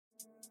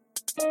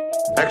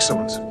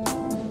Excellent.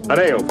 An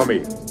ale for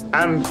me.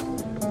 And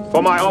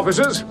for my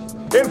officers.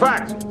 In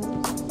fact,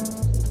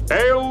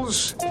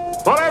 ales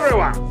for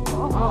everyone.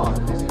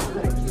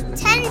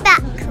 Ten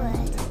backward.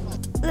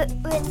 With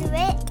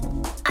Rick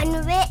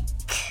and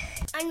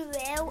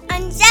Will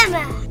and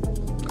Gemma.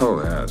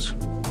 Oh, yes.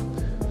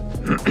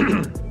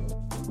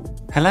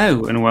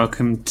 Hello and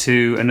welcome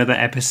to another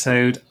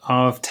episode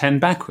of 10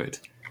 Backward.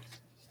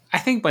 I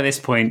think by this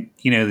point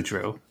you know the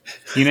drill.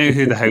 You know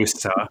who the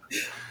hosts are.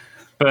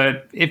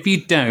 But if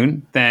you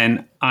don't,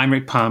 then I'm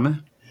Rick Palmer.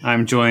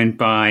 I'm joined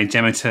by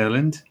Gemma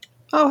Turland.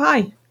 Oh,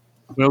 hi.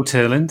 Will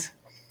Turland.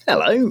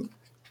 Hello. And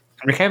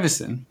Rick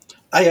Everson.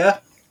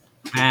 Hiya.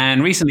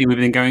 And recently we've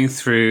been going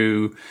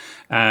through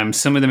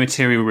some of the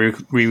material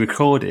we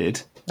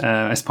recorded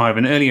as part of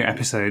an earlier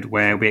episode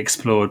where we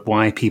explored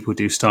why people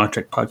do Star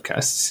Trek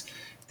podcasts.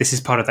 This is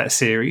part of that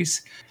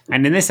series.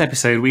 And in this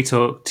episode, we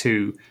talked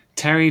to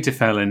Terry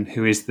DeFellon,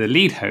 who is the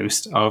lead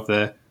host of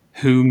the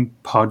Whom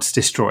Pods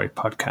Destroy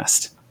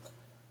podcast.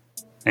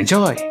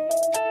 Enjoy.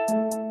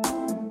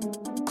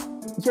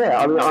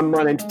 Yeah,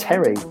 my name's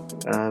Terry,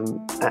 and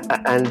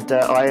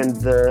I am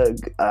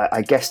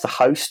the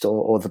host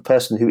or the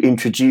person who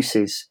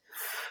introduces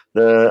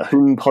the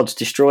Whom Pods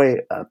Destroy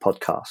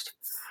podcast,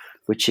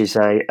 which is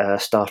a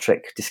Star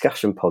Trek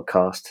discussion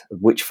podcast,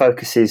 which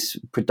focuses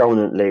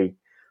predominantly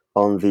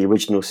on the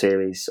original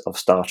series of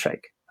Star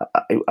Trek.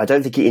 I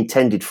don't think it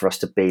intended for us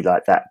to be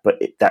like that,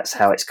 but that's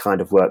how it's kind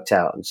of worked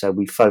out. And so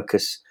we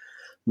focus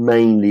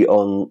mainly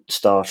on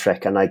Star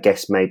Trek and I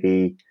guess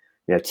maybe,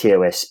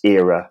 TOS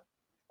era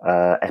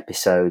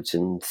episodes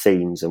and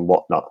themes and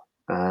whatnot.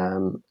 I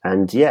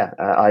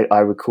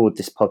record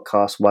this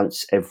podcast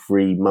once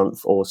every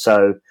month or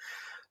so,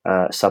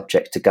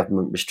 subject to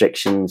government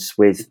restrictions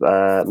with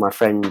my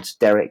friends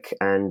Derek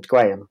and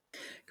Graham.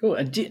 Cool.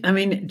 And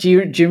do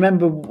you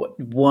remember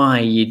why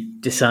you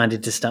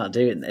decided to start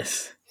doing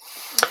this?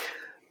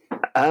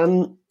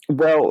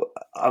 Well,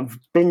 I've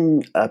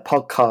been a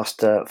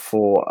podcaster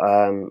for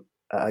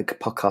a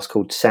podcast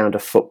called Sound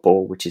of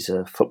Football, which is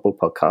a football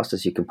podcast,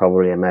 as you can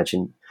probably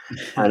imagine.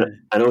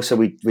 And also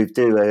we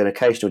do an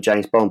occasional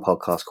James Bond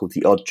podcast called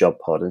The Odd Job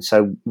Pod. And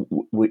so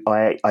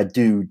I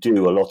do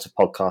a lot of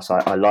podcasts.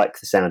 I like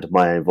the sound of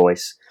my own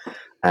voice,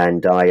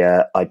 and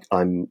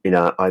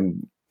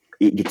I'm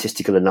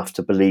egotistical enough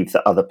to believe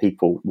that other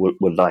people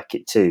would like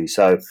it too.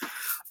 So,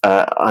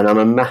 and I'm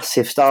a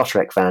massive Star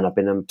Trek fan. I've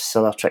been a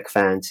Star Trek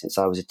fan since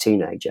I was a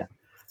teenager,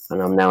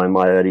 and I'm now in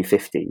my early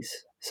 50s.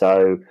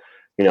 So,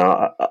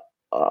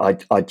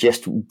 I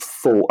just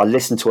thought I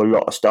listened to a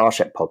lot of Star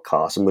Trek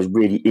podcasts and was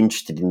really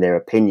interested in their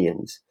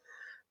opinions.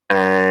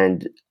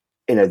 And,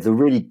 the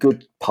really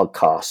good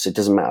podcasts, it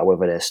doesn't matter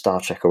whether they're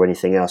Star Trek or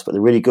anything else, but the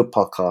really good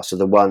podcasts are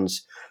the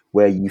ones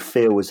where you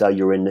feel as though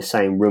you're in the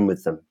same room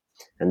with them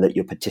and that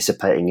you're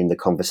participating in the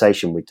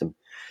conversation with them,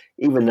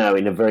 even though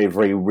in a very,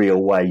 very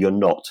real way you're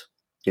not.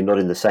 You're not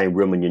in the same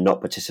room and you're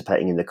not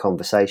participating in the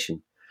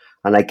conversation.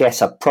 And I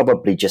guess I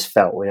probably just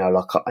felt,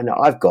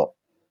 I've got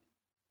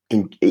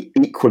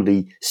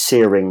equally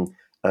searing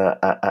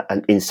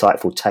and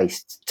insightful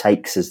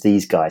takes as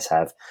these guys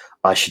have.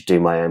 I should do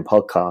my own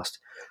podcast.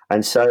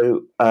 And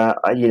so,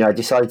 I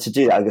decided to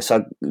do that. I guess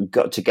I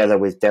got together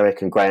with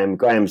Derek and Graham.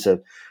 Graham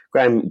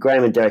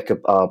and Derek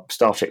are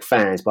Star Trek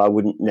fans, but I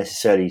wouldn't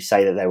necessarily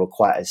say that they were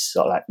quite as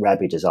sort of like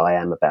rabid as I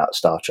am about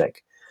Star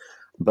Trek.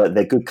 But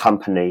they're good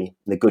company,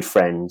 they're good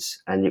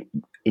friends, and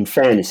in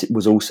fairness, it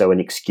was also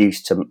an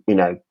excuse to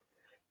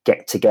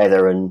get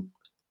together and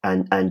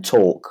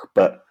talk,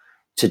 but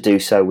to do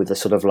so with a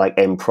sort of like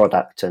end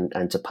product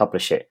and to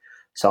publish it.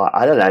 So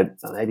I don't know,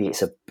 maybe I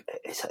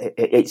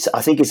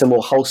think it's a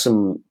more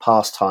wholesome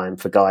pastime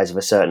for guys of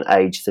a certain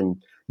age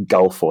than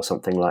golf or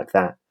something like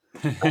that.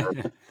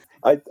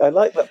 I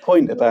like that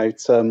point about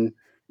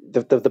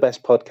the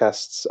best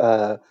podcasts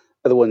are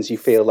the ones you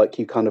feel like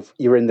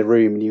you're in the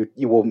room and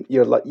you're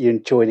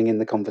joining in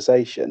the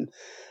conversation.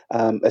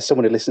 As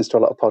someone who listens to a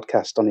lot of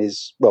podcasts in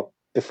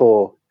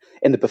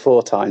the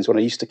before times when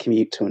I used to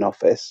commute to an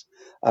office,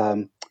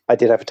 I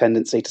did have a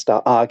tendency to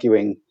start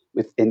arguing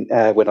when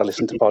I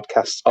listened to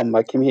podcasts on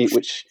my commute,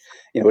 which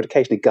would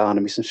occasionally garner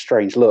me some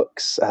strange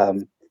looks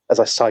as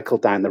I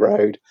cycled down the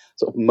road,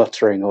 sort of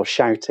muttering or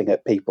shouting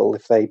at people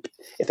if they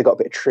got a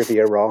bit of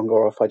trivia wrong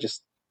or if I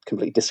just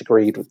completely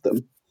disagreed with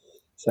them.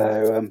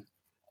 So,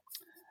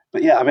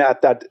 but yeah,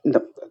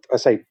 I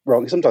say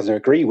wrong. Sometimes I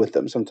agree with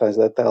them. Sometimes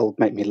they'll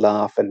make me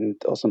laugh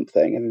or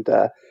something. And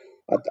I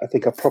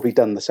think I've probably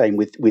done the same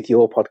with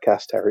your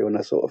podcast, Terry, when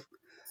I sort of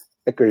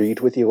agreed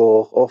with you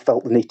or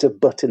felt the need to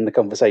butt in the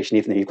conversation,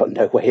 even though you've got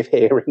no way of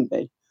hearing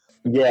me.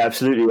 Yeah,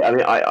 absolutely.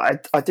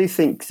 I do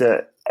think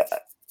that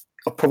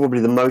probably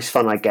the most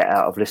fun I get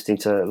out of listening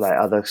to like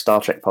other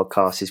Star Trek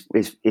podcasts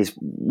is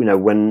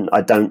when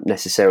I don't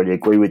necessarily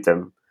agree with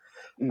them.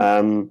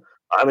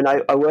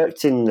 I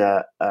worked in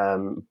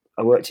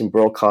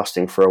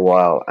broadcasting for a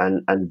while,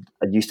 and I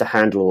used to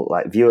handle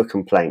like viewer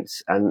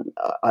complaints, and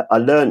I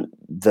learned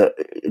that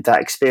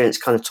experience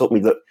kind of taught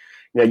me that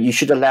you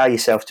should allow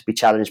yourself to be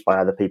challenged by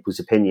other people's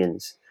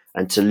opinions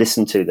and to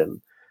listen to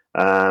them.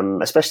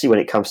 especially when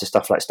it comes to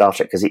stuff like Star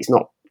Trek, because it's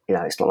not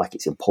like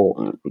it's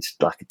important. It's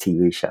like a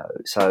TV show.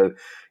 So,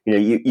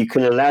 you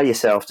can allow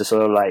yourself to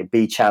sort of like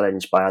be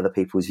challenged by other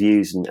people's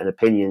views and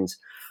opinions.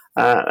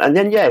 And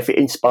then, if it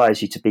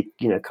inspires you to be,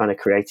 kind of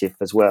creative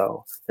as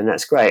well, then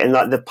that's great. And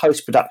like the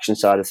post-production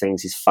side of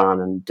things is fun,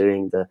 and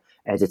doing the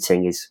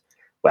editing is,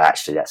 well,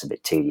 actually, that's a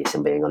bit tedious,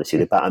 I'm being honest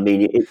with you. But I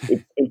mean,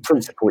 in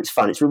principle, it's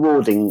fun. It's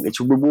rewarding. It's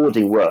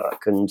rewarding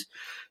work, and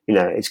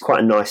it's quite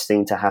a nice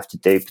thing to have to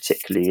do,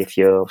 particularly if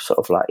you're sort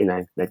of like,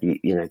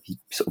 maybe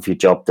sort of your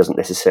job doesn't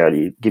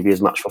necessarily give you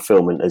as much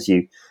fulfillment as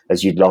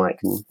you'd like,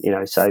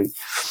 and so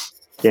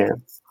yeah.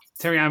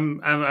 Terry,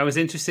 I was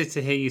interested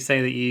to hear you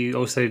say that you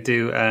also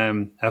do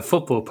a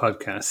football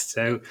podcast.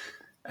 So,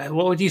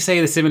 what would you say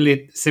the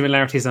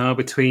similarities are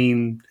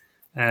between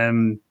a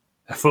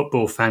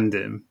football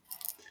fandom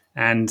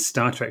and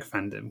Star Trek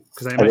fandom?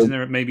 Because I imagine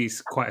there are maybe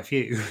quite a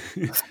few.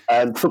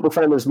 Football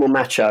fandom is more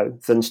macho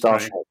than Star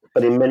Trek,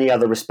 but in many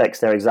other respects,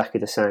 they're exactly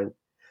the same.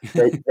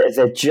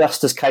 They're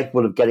just as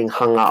capable of getting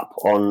hung up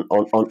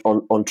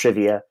on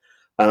trivia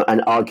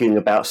and arguing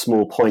about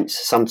small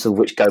points, some of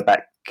which go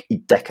back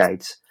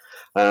decades.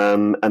 I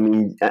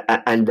mean,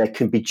 and they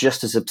can be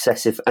just as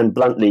obsessive, and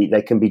bluntly,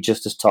 they can be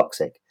just as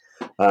toxic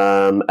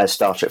as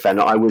Star Trek fan.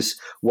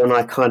 When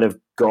I kind of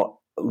got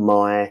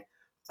my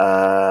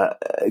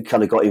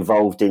got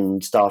involved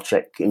in Star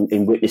Trek,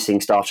 in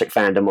witnessing Star Trek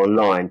fandom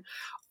online,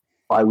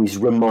 I was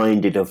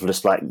reminded of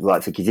just like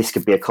thinking this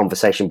could be a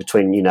conversation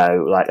between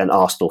like an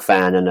Arsenal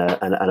fan and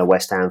a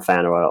West Ham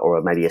fan,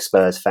 or maybe a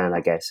Spurs fan,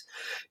 I guess.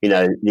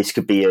 This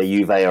could be a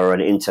Juve or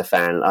an Inter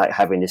fan, like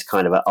having this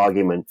kind of an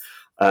argument.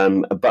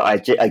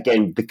 But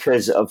again,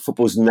 because of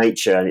football's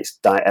nature and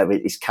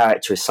its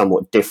character is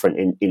somewhat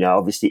different.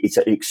 Obviously,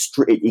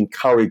 it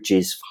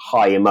encourages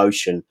high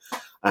emotion,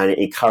 and it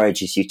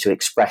encourages you to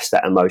express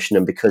that emotion.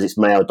 And because it's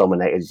male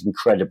dominated, it's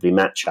incredibly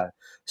macho.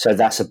 So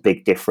that's a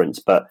big difference.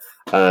 But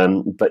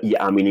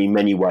yeah, I mean, in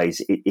many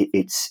ways,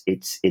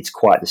 it's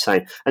quite the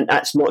same. And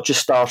that's not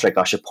just Star Trek.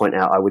 I should point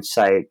out. I would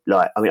say,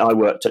 I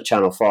worked at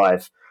Channel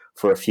 5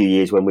 for a few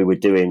years when we were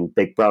doing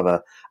Big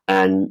Brother.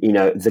 And,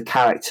 the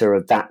character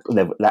of that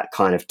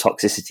kind of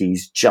toxicity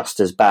is just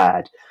as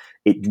bad.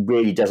 It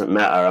really doesn't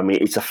matter. I mean,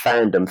 it's a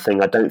fandom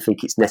thing. I don't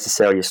think it's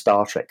necessarily a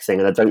Star Trek thing.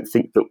 And I don't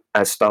think that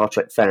as Star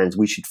Trek fans,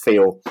 we should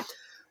feel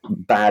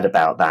bad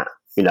about that.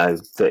 Think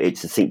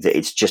that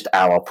it's just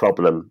our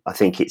problem. I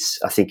think it's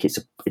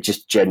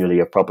just generally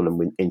a problem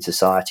in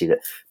society that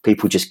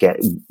people just get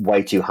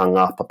way too hung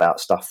up about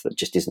stuff that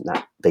just isn't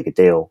that big a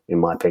deal, in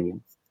my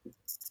opinion.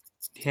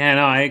 Yeah,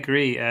 no, I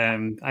agree.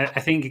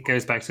 I think it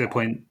goes back to the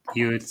point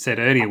you had said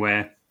earlier,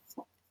 where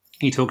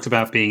you talked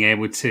about being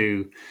able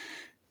to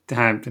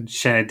have and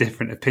share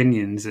different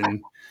opinions,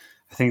 and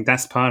I think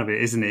that's part of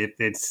it, isn't it?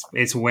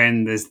 It's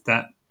when there's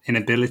that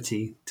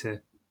inability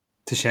to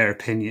share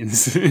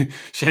opinions,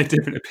 share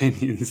different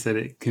opinions, that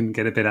it can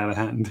get a bit out of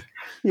hand.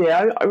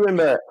 Yeah, I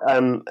remember.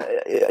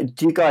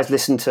 Do you guys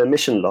listen to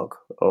Mission Log,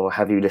 or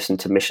have you listened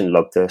to Mission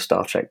Log, the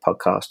Star Trek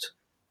podcast?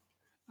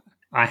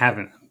 I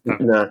haven't.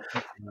 No.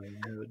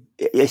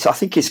 Yes, I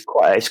think it's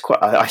quite.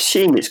 I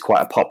assume it's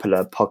quite a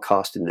popular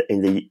podcast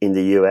in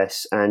the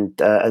US, and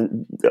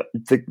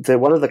the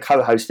one of the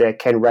co-hosts there,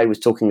 Ken Ray, was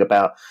talking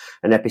about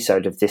an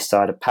episode of This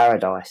Side of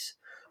Paradise.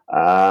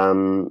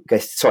 An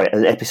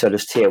episode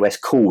of TOS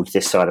called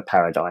This Side of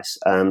Paradise,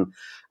 and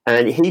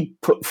he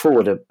put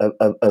forward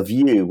a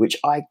view which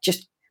I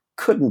just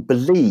couldn't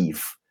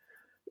believe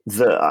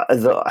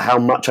how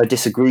much I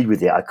disagreed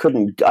with it.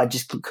 I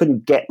just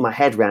couldn't get my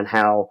head around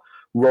how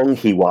wrong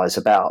he was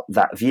about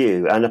that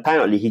view, and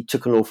apparently he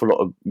took an awful lot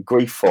of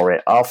grief for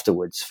it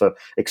afterwards, for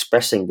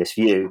expressing this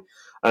view.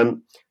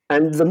 And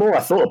the more I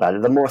thought about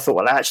it, the more I thought,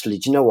 well, actually,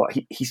 do you know what?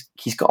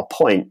 He's got a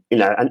point,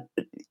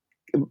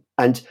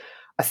 and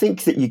I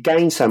think that you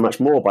gain so much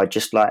more by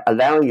just like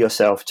allowing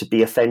yourself to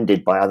be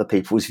offended by other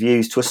people's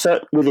views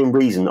within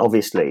reason,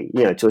 obviously,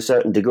 to a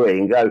certain degree,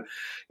 and go,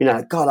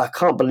 God, I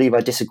can't believe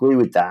I disagree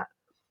with that.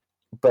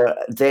 But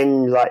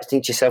then,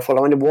 think to yourself, well,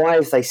 I wonder, why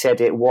have they said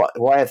it?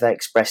 Why have they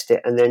expressed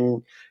it? And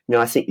then,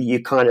 I think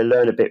you kind of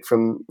learn a bit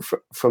from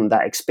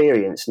that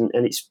experience, and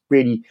it's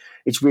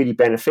really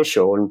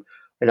beneficial.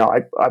 And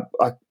I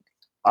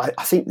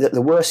think that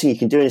the worst thing you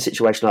can do in a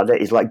situation like that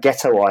is like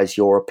ghettoize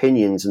your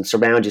opinions and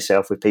surround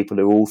yourself with people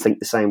who all think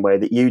the same way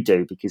that you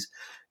do, because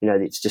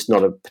it's just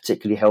not a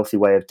particularly healthy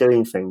way of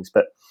doing things.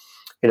 But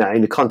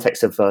in the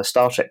context of a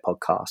Star Trek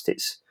podcast,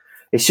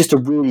 it's just a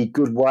really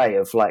good way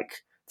of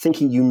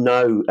thinking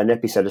an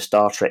episode of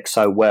Star Trek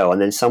so well,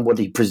 and then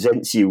somebody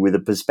presents you with a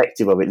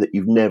perspective of it that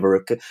you've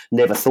never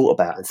thought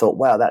about, and thought,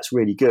 wow, that's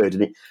really good.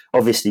 And it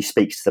obviously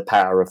speaks to the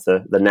power of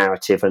the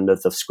narrative and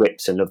of the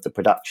scripts and of the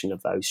production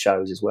of those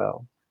shows as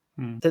well.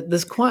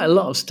 There's quite a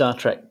lot of Star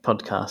Trek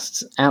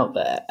podcasts out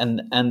there,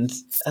 and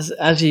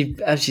as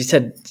you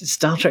said,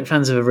 Star Trek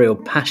fans have a real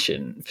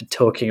passion for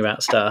talking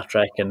about Star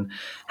Trek and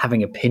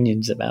having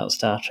opinions about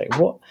Star Trek.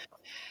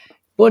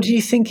 What do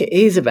you think it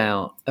is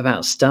about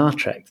Star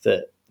Trek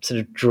that sort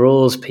of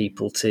draws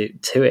people to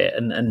it,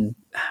 and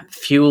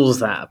fuels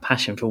that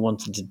passion for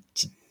wanting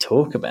to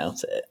talk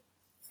about it?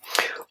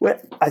 Well,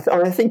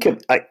 I think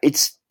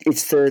it's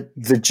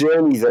the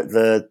journey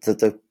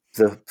that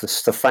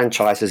the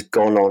franchise has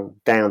gone on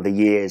down the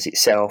years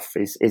itself.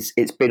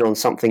 It's been on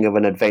something of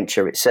an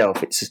adventure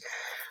itself.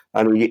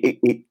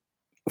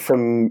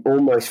 From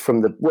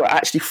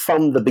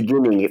the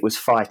beginning, it was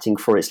fighting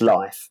for its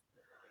life.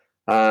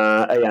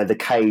 The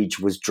cage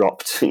was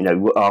dropped.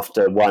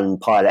 After one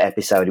pilot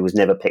episode, it was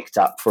never picked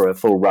up for a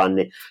full run.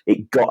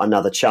 It got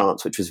another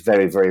chance, which was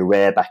very, very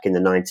rare back in the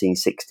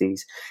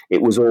 1960s.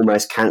 It was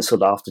almost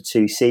cancelled after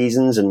 2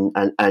 seasons,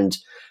 and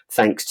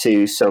thanks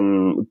to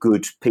some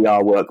good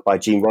PR work by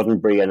Gene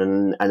Roddenberry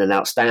and an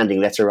outstanding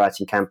letter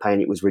writing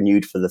campaign, it was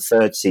renewed for the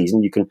 3rd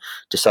season. You can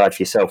decide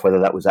for yourself whether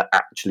that was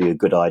actually a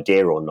good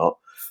idea or not.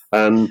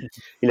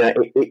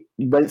 It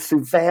went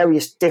through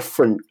various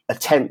different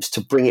attempts to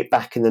bring it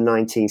back in the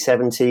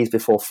 1970s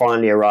before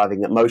finally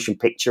arriving at motion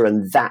picture,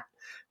 and that,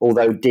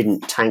 although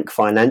didn't tank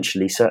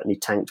financially, certainly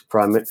tanked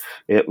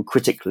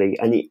critically.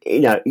 And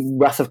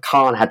Wrath of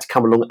Khan had to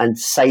come along and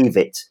save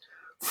it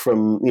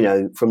from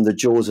the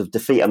jaws of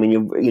defeat. I mean,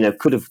 you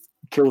could have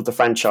killed the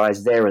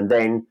franchise there and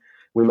then.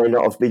 We may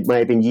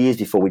have been years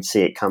before we'd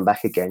see it come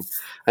back again.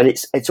 And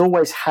it's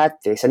always had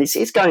this, and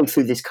it's going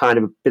through this kind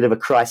of a bit of a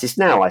crisis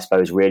now, I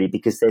suppose, really,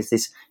 because there's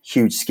this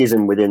huge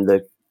schism within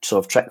the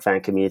sort of Trek fan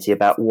community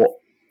about what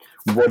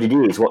it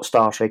is, what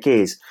Star Trek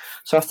is.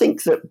 So I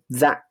think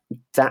that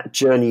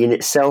journey in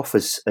itself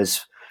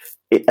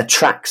it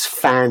attracts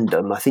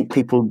fandom. I think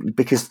people,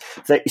 because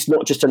it's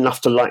not just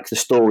enough to like the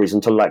stories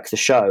and to like the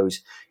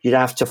shows. You'd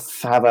have to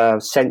have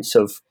a sense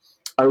of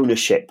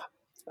ownership,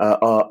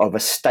 of a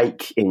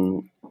stake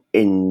in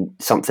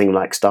something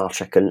like Star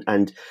Trek,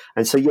 and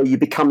so you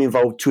become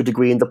involved to a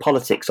degree in the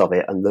politics of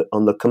it and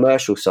on the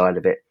commercial side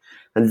of it,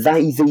 and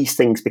these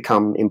things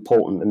become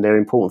important, and they're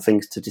important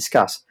things to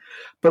discuss.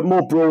 But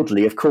more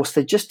broadly, of course,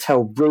 they just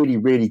tell really,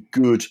 really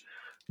good,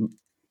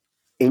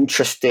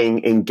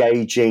 interesting,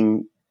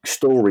 engaging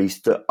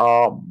stories that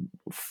are,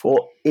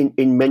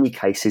 in many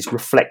cases,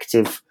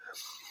 reflective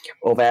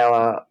of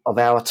our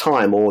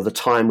time, or the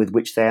time with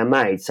which they are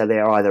made. So they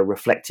are either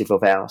reflective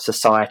of our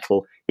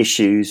societal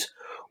issues,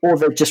 or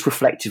they're just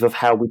reflective of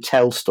how we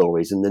tell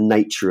stories and the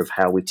nature of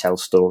how we tell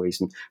stories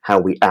and how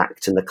we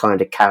act, and the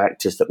kind of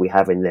characters that we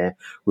have in there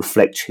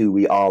reflect who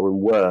we are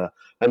and were.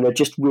 And they're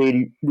just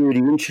really, really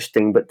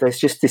interesting. But there's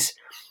just this,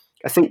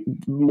 I think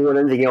more than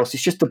anything else,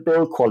 it's just the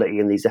build quality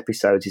in these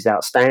episodes is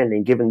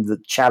outstanding, given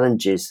the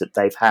challenges that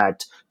they've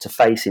had to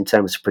face in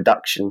terms of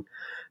production,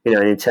 and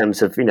in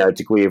terms of,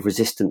 degree of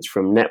resistance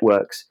from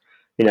networks.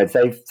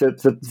 They've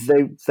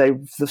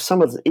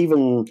some of the,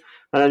 even,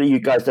 I know you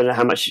guys don't know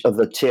how much of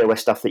the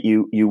TOS stuff that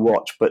you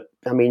watch, but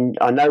I mean,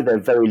 I know they're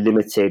very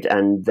limited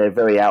and they're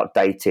very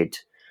outdated,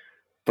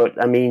 but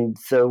I mean,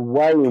 the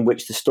way in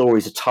which the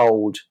stories are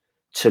told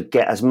to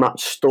get as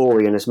much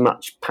story and as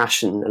much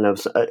passion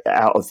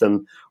out of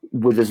them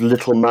with as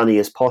little money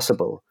as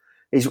possible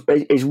is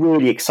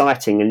really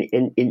exciting.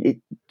 And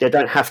they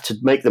don't have to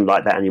make them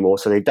like that anymore,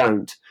 so they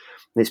don't.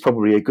 And it's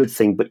probably a good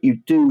thing, but you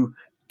do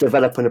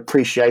develop an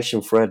appreciation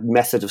for a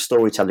method of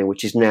storytelling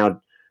which is now,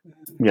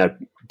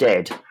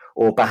 dead,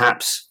 or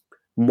perhaps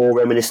more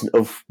reminiscent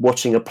of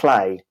watching a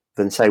play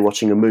than, say,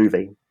 watching a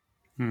movie.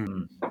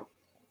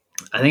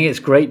 I think it's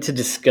great to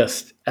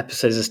discuss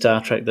episodes of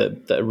Star Trek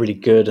that are really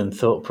good and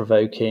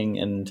thought-provoking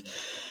and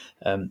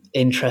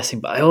interesting,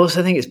 but I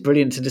also think it's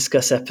brilliant to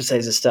discuss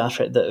episodes of Star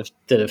Trek that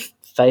have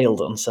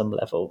failed on some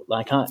level.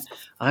 Like I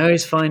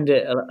always find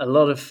it a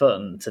lot of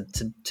fun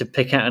to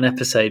pick out an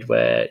episode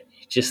where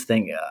you just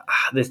think,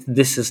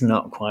 this has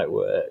not quite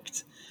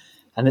worked.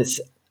 And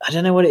I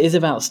don't know what it is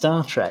about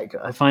Star Trek.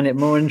 I find it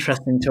more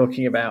interesting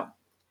talking about,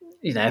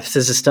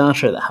 episodes of Star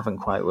Trek that haven't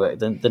quite worked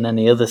than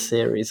any other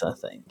series, I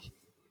think.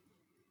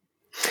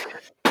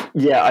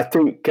 Yeah, I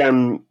think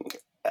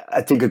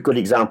a good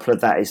example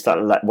of that is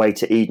something like Way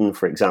to Eden,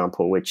 for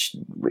example, which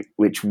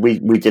we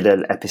did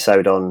an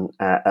episode on,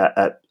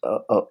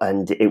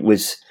 and it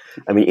was,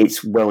 I mean,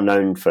 it's well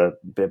known for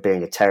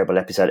being a terrible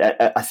episode.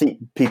 I think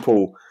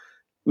people,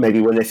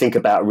 maybe when they think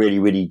about really,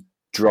 really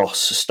dross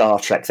Star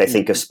Trek, they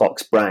think of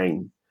Spock's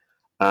brain.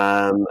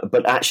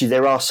 But actually,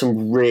 there are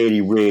some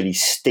really, really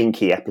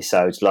stinky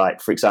episodes.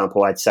 Like, for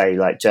example, I'd say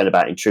like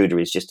Turnabout Intruder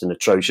is just an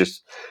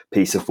atrocious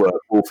piece of work.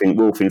 Wolf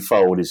in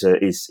Fold is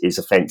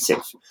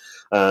offensive.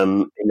 I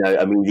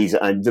mean, these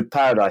are, and the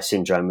Paradise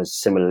Syndrome is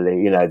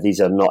similarly. These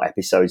are not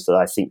episodes that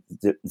I think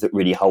that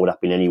really hold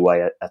up in any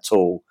way at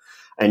all.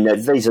 And I'm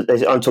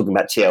talking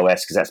about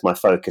TOS because that's my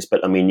focus.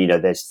 But I mean,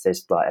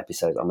 there's like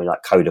episodes. I mean,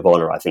 like Code of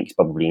Honor, I think is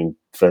probably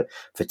for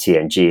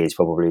TNG is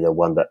probably the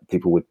one that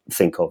people would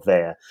think of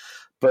there.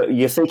 But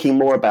you're thinking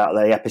more about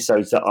the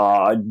episodes that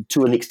are,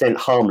 to an extent,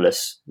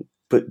 harmless,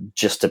 but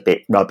just a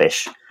bit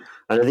rubbish.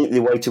 And I think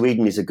The Way to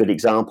Eden is a good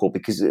example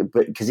because it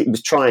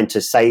was trying to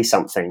say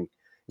something.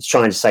 It's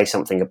trying to say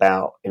something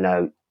about,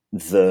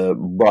 the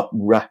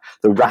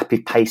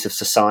rapid pace of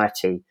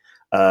society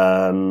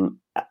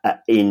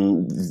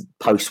in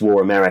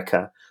post-war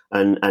America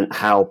and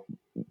how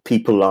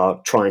people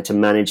are trying to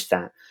manage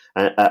that,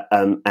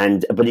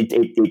 but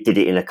it did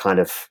it in a kind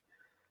of,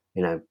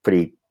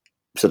 pretty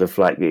sort of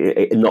like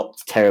not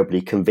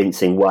terribly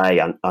convincing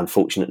way,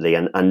 unfortunately,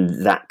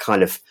 and that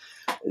kind of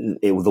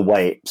the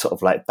way it sort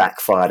of like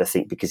backfired, I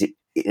think, because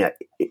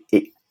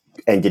it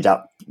ended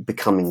up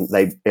becoming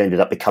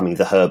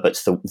the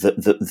Herberts,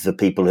 the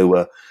people who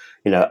were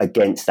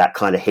against that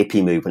kind of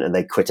hippie movement, and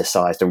they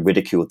criticised and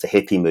ridiculed the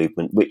hippie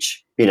movement,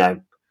 which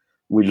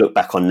we look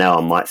back on now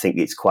and might think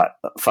it's quite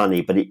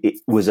funny, but it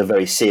was a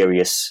very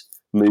serious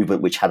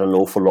movement which had an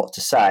awful lot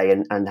to say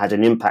and had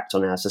an impact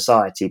on our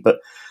society. But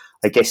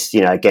I guess,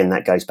 again,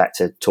 that goes back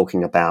to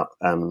talking about,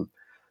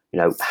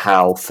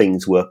 how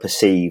things were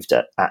perceived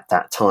at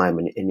that time,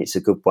 and it's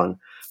a good one.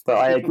 But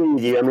I agree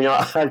with you. I mean,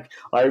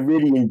 I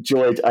really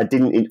enjoyed. I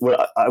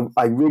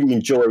really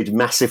enjoyed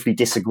massively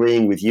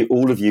disagreeing with you,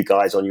 all of you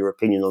guys, on your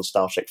opinion on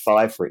Star Trek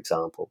V, for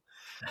example.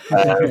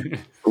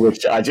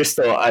 Which I just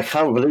thought, I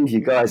can't believe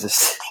you guys are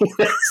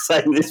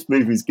saying this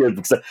movie's good,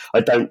 because I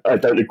don't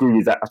agree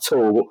with that at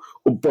all.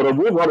 But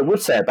what I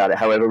would say about it,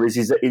 however, is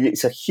that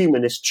it's a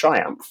humanist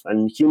triumph,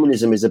 and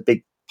humanism is a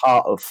big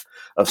part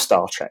of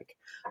Star Trek.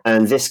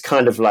 And this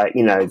kind of like,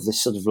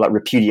 this sort of like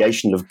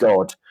repudiation of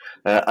God.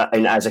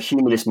 And as a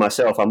humanist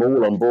myself, I'm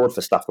all on board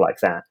for stuff like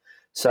that.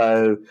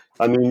 So,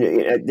 I mean,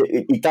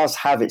 it does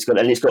have it's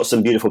got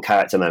some beautiful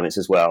character moments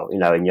as well.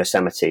 In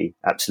Yosemite,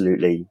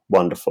 absolutely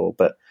wonderful.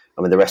 But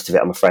I mean, the rest of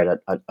it, I'm afraid,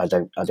 I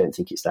don't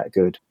think it's that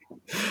good.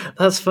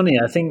 That's funny.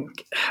 I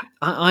think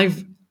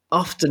I've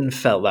often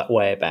felt that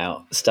way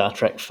about Star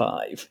Trek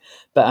V,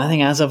 but I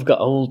think as I've got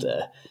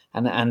older,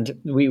 and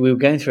we were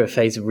going through a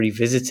phase of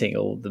revisiting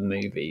all the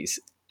movies,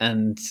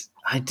 and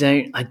I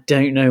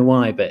don't know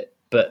why,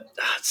 but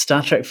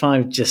Star Trek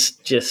V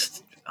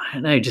just I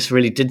don't know, just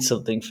really did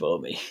something for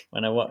me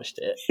when I watched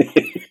it.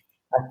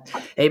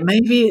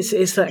 Maybe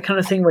it's that kind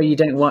of thing where you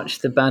don't watch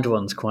the bad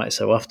ones quite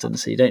so often,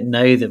 so you don't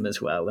know them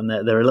as well, and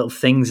there are little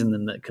things in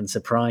them that can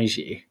surprise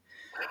you.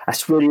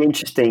 That's really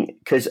interesting,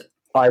 because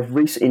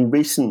in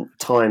recent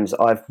times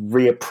I've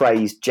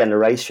reappraised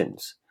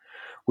Generations,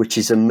 which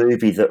is a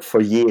movie that for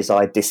years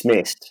I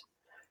dismissed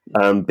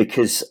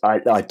because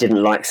I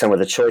didn't like some of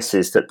the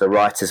choices that the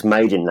writers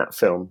made in that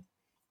film.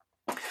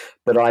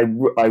 But I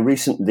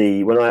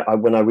recently, when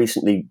I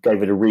recently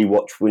gave it a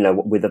rewatch,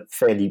 with a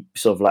fairly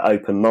sort of like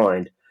open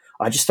mind,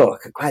 I just thought,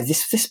 wow,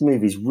 this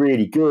movie's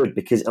really good,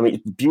 because I mean,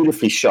 it's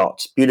beautifully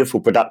shot, beautiful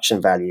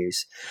production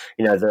values.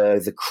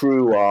 The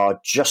crew are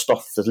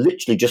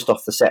literally just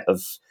off the set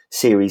of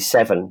Series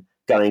 7,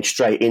 going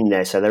straight in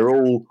there, so they're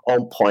all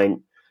on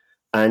point.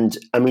 And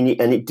I mean,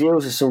 and it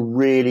deals with some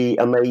really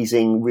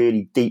amazing,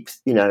 really deep,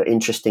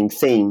 interesting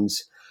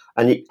themes,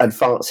 and it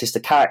advances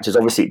the characters.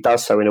 Obviously, it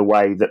does so in a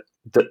way that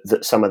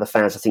some of the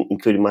fans, I think,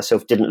 including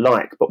myself, didn't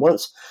like. But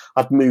once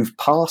I've moved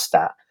past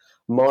that,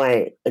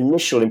 my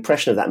initial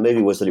impression of that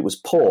movie was that it was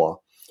poor.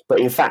 But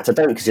in fact, I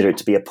don't consider it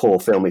to be a poor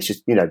film. It's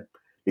just,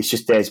 it's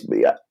just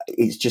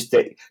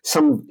that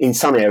in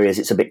some areas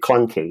it's a bit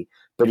clunky.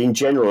 But in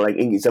general, I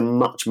think it's a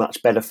much,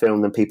 much better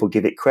film than people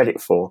give it credit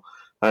for.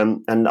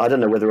 And I don't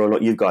know whether or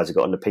not you guys have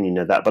got an opinion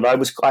of that, but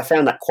I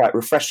found that quite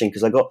refreshing,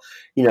 because I got,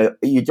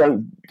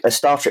 as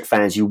Star Trek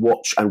fans, you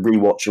watch and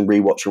rewatch and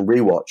rewatch and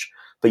rewatch,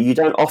 but you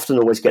don't often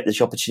always get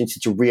this opportunity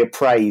to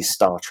reappraise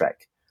Star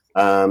Trek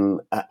and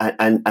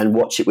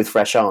watch it with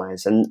fresh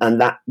eyes,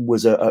 and that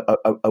was a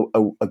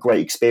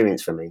great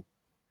experience for me.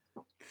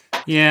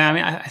 Yeah, I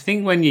mean, I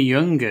think when you're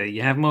younger,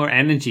 you have more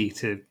energy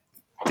to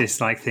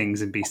dislike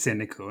things and be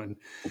cynical, and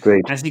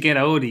Agreed. As you get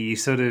older, you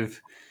sort of.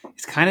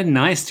 It's kind of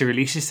nice to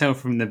release yourself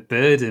from the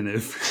burden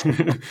of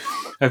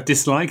of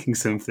disliking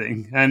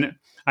something. And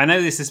I know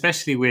this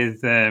especially with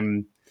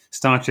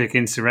Star Trek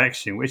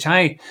Insurrection, which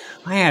I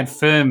had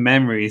firm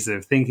memories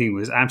of thinking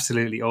was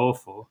absolutely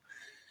awful.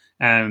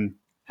 And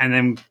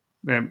then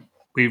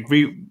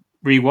we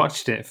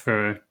rewatched it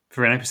for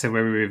an episode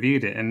where we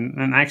reviewed it,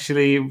 and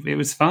actually it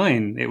was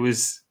fine.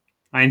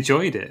 I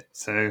enjoyed it.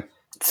 So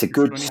it's a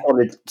good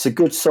solid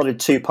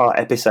 2-part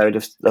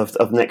episode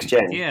of Next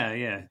Gen.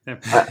 Yeah.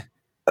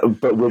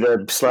 But with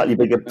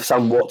a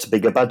somewhat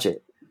bigger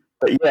budget.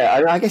 But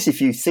yeah, I guess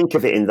if you think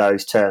of it in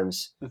those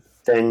terms,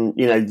 then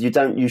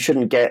you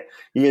shouldn't get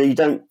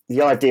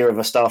the idea of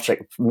a Star Trek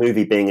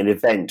movie being an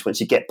event. Once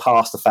you get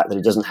past the fact that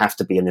it doesn't have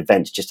to be an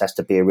event, it just has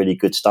to be a really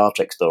good Star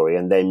Trek story,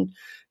 and then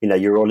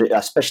you're on,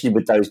 especially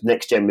with those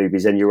Next Gen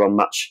movies, then you're on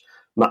much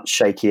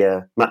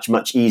shakier,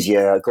 much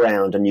easier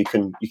ground, and you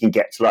can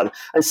get to like.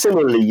 And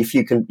similarly, if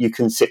you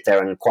can sit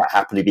there and quite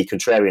happily be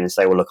contrarian and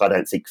say, well, look, I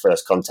don't think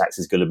First Contact's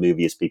as good a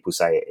movie as people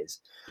say it is,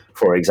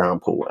 for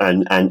example,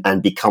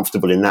 and be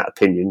comfortable in that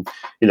opinion,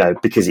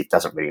 because it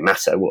doesn't really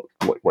matter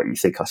what you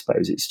think. I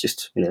suppose it's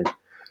just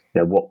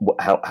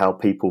how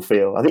people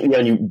feel. I think the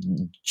only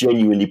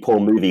genuinely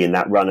poor movie in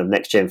that run of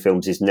Next Gen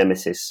films is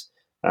Nemesis,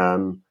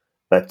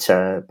 but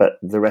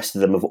the rest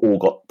of them have all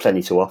got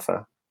plenty to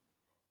offer.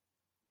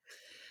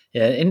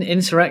 Yeah,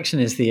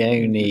 Insurrection is the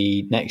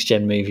only Next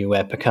Gen movie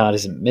where Picard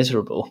isn't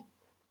miserable.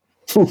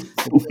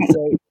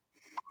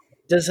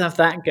 does have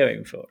that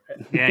going for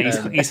it.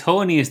 Yeah, he's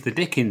horny as the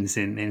Dickens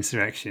in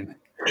Insurrection.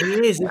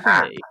 He is, isn't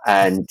he?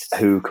 And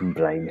who can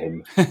blame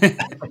him?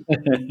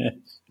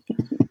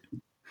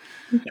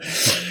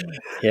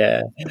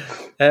 Yeah.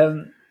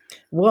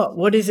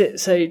 What is it?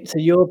 So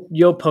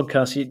your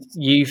podcast,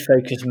 you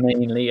focus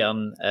mainly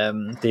on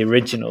the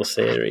original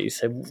series.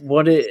 So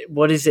what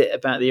is it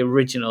about the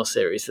original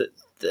series that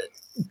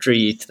drew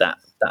you to that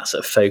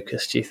sort of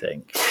focus, do you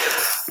think?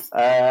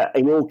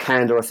 In all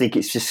candor, I think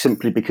it's just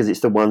simply because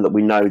it's the one that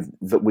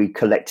we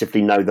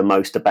collectively know the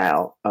most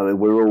about. I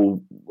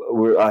mean,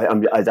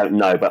 I don't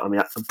know, but I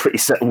mean, I'm pretty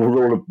certain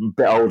we're all a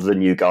bit older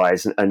than you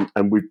guys, and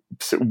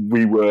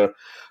we were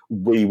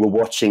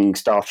watching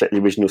Star Trek: The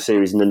Original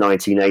Series in the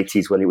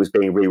 1980s when it was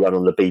being rerun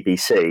on the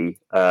BBC.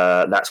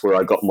 That's where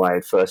I got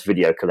my first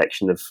video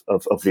collection of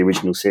the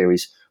original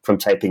series, from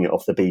taping it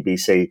off the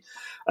BBC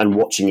and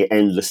watching it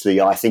endlessly.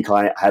 I think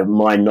I have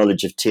my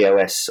knowledge of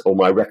TOS, or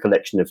my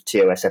recollection of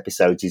TOS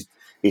episodes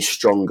is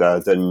stronger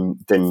than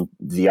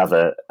the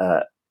other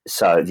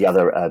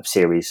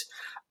series,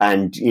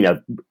 and you know,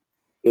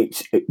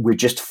 we're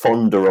just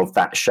fonder of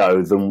that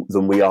show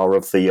than we are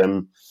of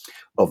the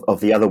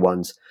other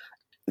ones.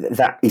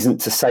 That isn't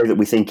to say that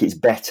we think it's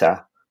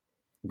better.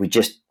 We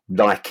just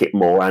like it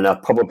more, and are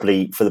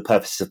probably, for the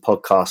purposes of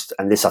podcast,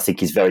 and this I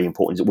think is very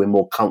important, that we're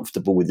more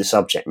comfortable with the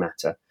subject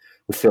matter.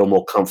 We feel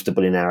more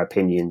comfortable in our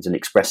opinions and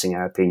expressing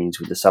our opinions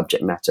with the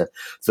subject matter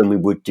than we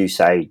would do,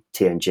 say,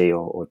 TNG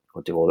or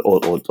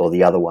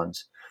the other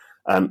ones.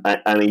 I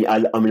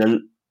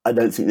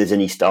don't think there's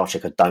any Star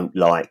Trek I don't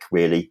like,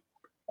 really,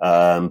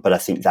 but I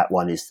think that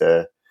one is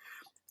the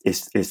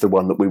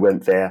one that we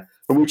went there.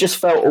 And we just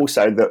felt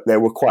also that there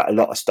were quite a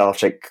lot of Star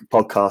Trek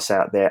podcasts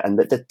out there, and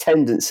that the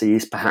tendency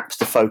is perhaps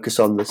to focus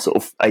on the sort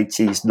of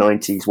 80s,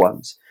 90s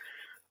ones,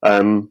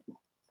 the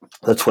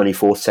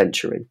 24th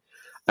century.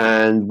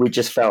 And we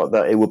just felt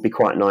that it would be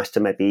quite nice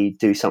to maybe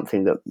do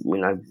something that, you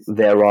know,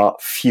 there are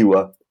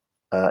fewer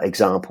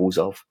examples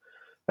of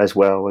as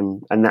well.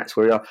 And that's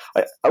where we are.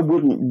 I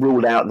wouldn't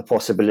rule out the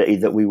possibility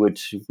that we would,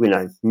 you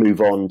know,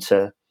 move on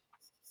to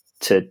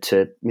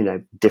you know,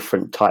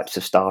 different types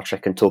of Star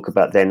Trek and talk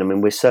about them. I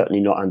mean, we're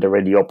certainly not under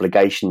any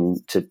obligation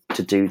to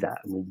do that.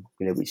 I mean,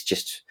 you know, it's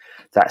just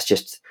that's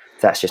just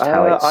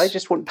how it's. I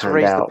just want to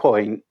raise the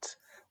point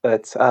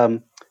that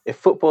if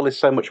football is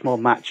so much more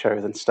macho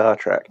than Star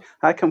Trek,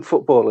 how come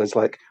footballers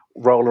like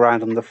roll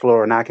around on the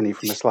floor in agony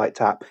from a slight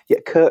tap,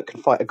 yet Kirk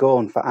can fight a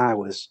Gorn for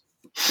hours?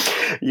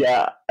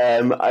 Yeah,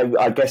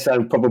 I guess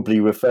I'm probably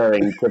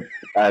referring to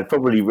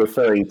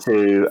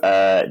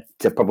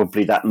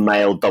probably that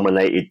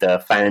male-dominated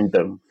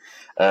fandom,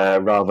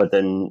 rather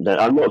than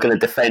I'm not going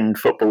to defend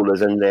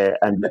footballers and their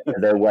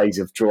ways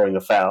of drawing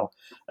a foul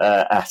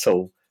at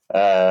all.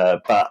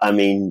 But I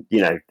mean,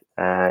 you know,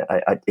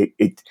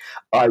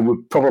 I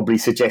would probably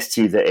suggest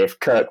to you that if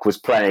Kirk was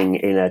playing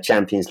in a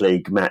Champions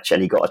League match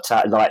and he got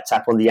a light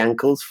tap on the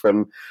ankles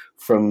from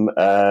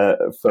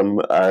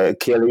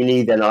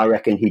Chiellini, then I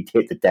reckon he'd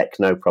hit the deck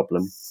no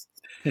problem.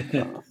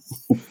 Then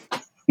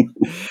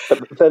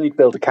he'd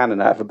build a cannon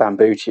out of a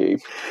bamboo tube,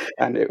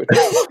 and it would.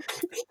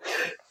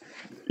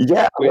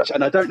 Yeah,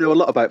 and I don't know a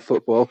lot about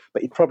football,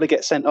 but he'd probably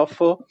get sent off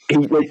for. I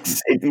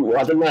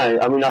don't know.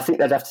 I mean, I think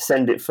they'd have to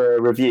send it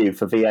for review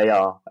for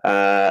VAR,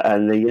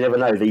 and you never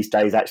know these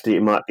days. Actually,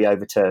 it might be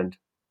overturned.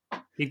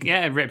 He'd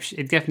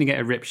definitely get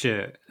a rip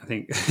shirt, I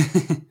think.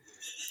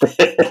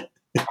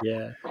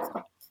 Yeah.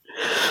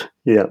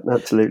 Yeah,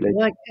 absolutely.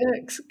 Like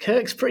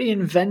Kirk's pretty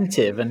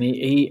inventive, and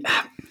he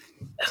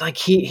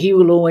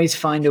will always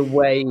find a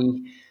way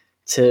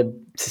to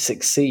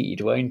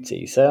succeed, won't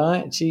he? So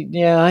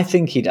I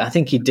think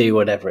he'd do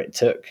whatever it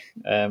took.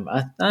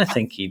 I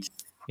think he'd.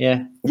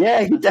 Yeah,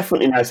 he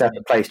definitely knows how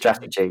to play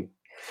strategy.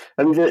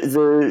 I mean,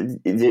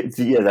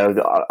 you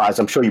know, as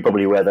I'm sure you're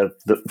probably aware,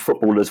 the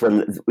footballers,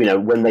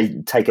 when they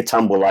take a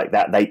tumble like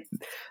that, they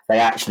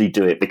actually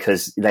do it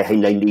because they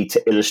need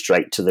to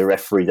illustrate to the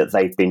referee that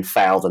they've been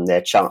fouled and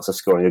their chance of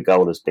scoring a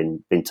goal has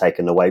been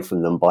taken away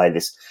from them by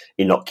this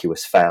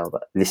innocuous foul.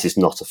 But this is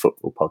not a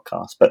football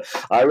podcast, but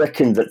I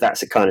reckon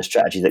that's a kind of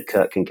strategy that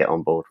Kirk can get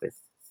on board with.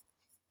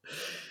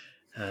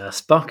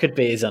 Spock would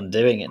be his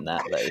undoing in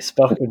that, though.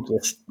 Spock would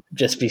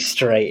just be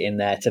straight in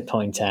there to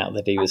point out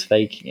that he was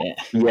faking it.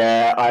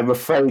 Yeah, I'm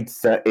afraid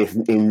that if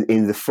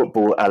in the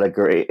football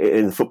allegory,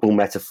 in the football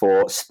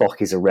metaphor,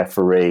 Spock is a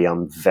referee.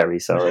 I'm very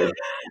sorry.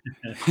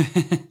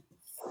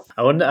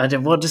 I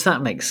wonder, what does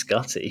that make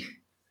Scotty?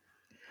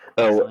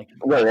 Oh,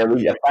 well,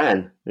 a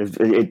fan,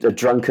 a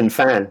drunken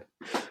fan.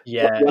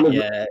 Yeah,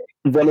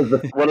 One of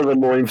the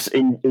more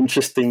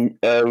interesting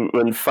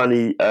and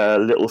funny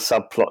little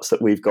subplots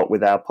that we've got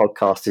with our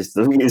podcast is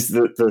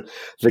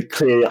the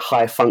clear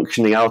high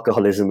functioning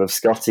alcoholism of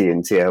Scotty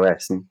in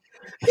TOS.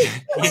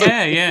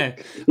 Yeah.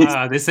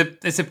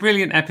 There's a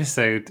brilliant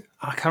episode.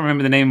 I can't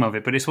remember the name of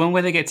it, but it's one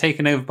where they get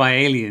taken over by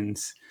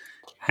aliens.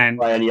 And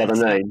by any other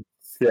name.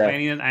 Yeah.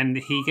 And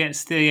he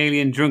gets the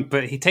alien drunk,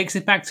 but he takes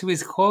it back to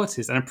his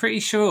quarters. And I'm pretty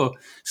sure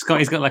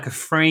Scotty's got like a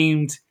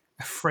framed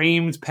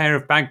pair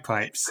of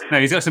bagpipes. No,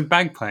 he's got some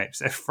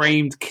bagpipes, a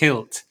framed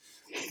kilt,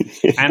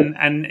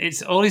 and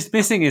it's all he's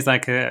missing is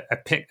like a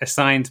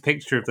signed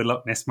picture of the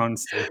Loch Ness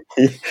monster,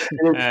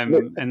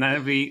 and that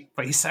would be.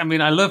 But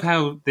I love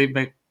how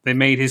they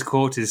made his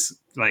quarters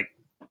like,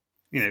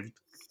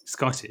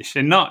 Scottish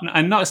and not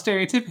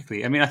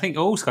stereotypically. I mean, I think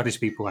all Scottish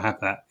people have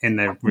that in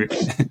their root.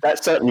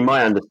 That's certainly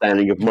my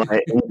understanding of my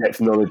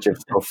in-depth knowledge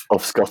of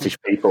Scottish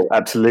people.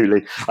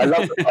 Absolutely. I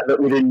love the fact that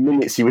within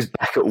minutes he was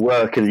back at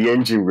work in the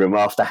engine room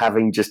after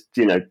having just,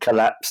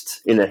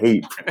 collapsed in a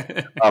heap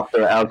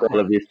after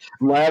alcohol abuse.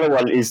 My other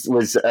one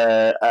was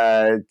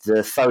the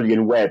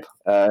Tholian Web,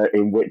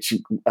 in which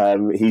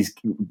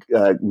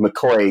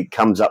McCoy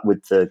comes up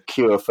with the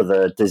cure for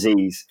the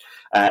disease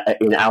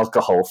in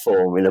alcohol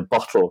form in a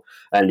bottle,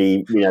 and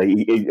he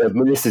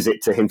administers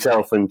it to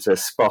himself and to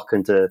Spock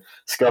and to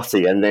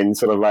Scotty, and then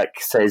sort of like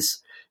says,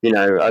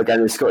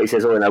 again, Scotty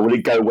says, will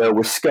it go well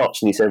with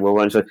Scotch? And he said, well,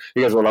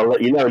 he goes, well, I'll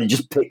let you know. And he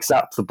just picks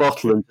up the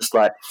bottle and just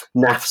like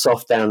naffs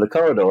off down the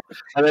corridor.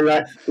 And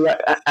then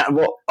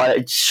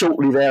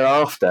shortly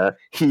thereafter,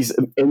 he's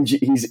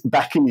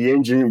back in the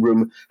engine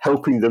room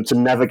helping them to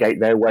navigate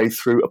their way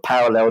through a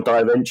parallel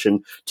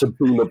dimension to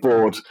beam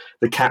aboard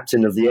the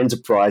captain of the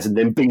Enterprise and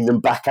then beam them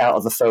back out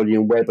of the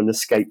Tholian Web and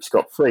escape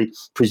scot-free,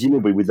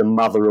 presumably with the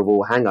mother of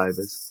all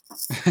hangovers.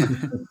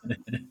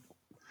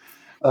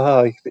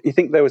 Oh, you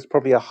think there was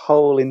probably a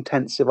whole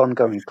intensive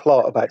ongoing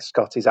plot about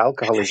Scotty's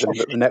alcoholism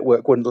that the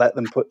network wouldn't let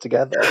them put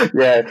together?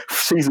 Yeah,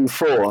 season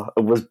 4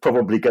 was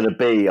probably going to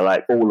be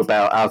like all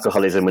about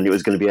alcoholism, and it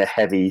was going to be a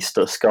heavy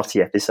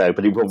Scotty episode.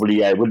 But it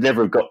probably would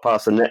never have got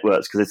past the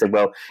networks because they said,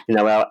 well,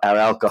 our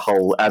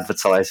alcohol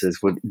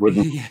advertisers wouldn't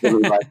like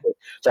it.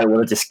 Don't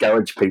want to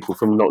discourage people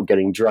from not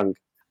getting drunk.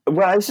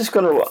 Well, I was just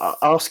going to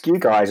ask you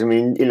guys. I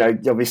mean,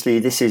 obviously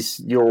this is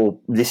your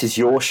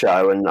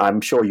show, and I'm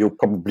sure you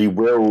probably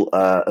will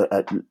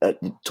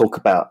talk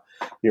about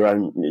your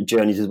own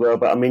journeys as well.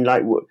 But I mean,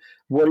 like,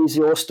 what is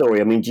your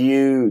story? I mean,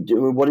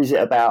 what is it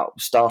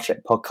about Star Trek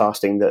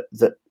podcasting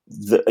that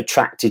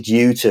attracted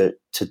you to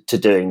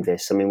doing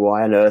this? I mean,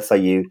 why on earth are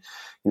you,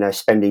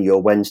 spending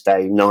your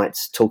Wednesday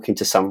nights talking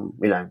to some,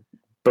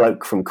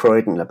 bloke from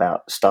Croydon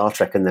about Star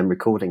Trek and then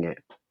recording it?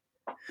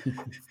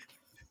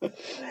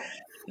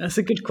 That's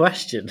a good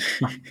question.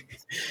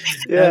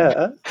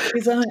 Yeah,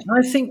 because I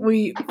think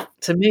me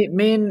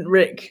and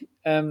Rick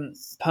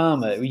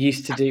Palmer, we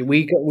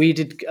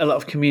did a lot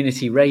of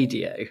community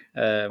radio.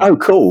 Oh,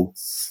 cool!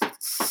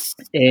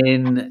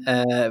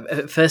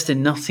 First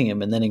in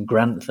Nottingham and then in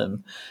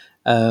Grantham,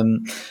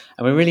 and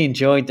we really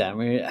enjoyed that.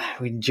 We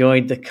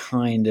enjoyed the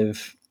kind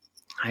of.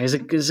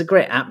 It was a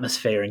great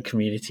atmosphere in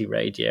community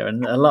radio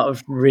and a lot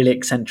of really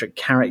eccentric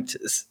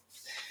characters,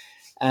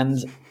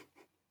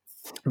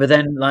 But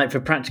then, like, for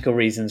practical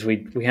reasons,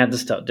 we had to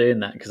start doing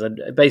that because I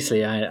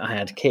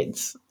had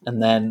kids,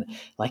 and then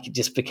like it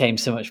just became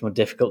so much more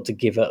difficult to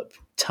give up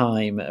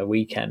time at a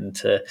weekend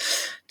to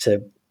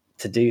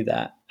do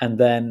that. And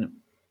then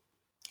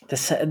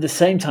at the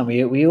same time,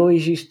 we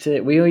always used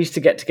to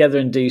get together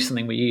and do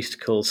something we used to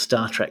call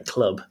Star Trek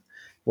Club,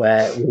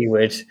 where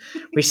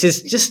which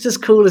is just as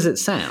cool as it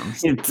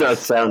sounds. It does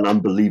sound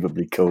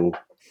unbelievably cool.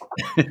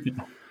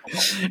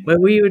 Where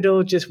we would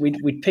all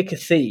we'd pick a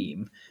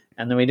theme.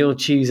 And then we'd all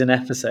choose an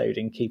episode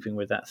in keeping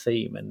with that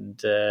theme, and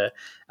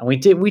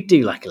we'd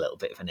do like a little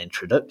bit of an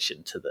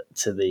introduction to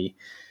the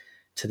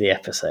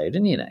episode,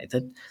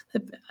 and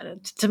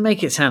to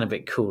make it sound a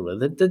bit cooler,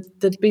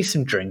 there'd be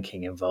some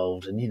drinking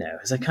involved, and it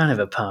was a kind of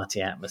a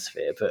party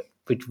atmosphere. But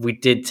we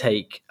did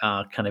take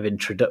our kind of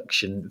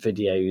introduction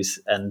videos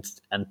and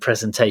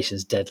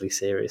presentations deadly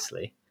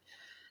seriously.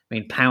 I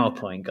mean,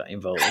 PowerPoint got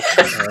involved.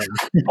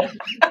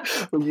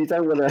 Well, you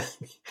don't want to.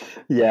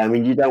 Yeah, I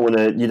mean, you don't want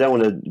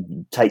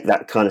to take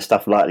that kind of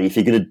stuff lightly. If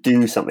you're going to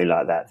do something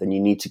like that, then you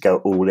need to go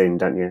all in,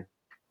 don't you?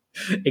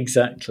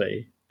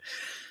 Exactly.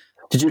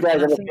 Did you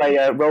guys ever play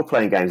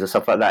role-playing games or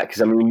stuff like that?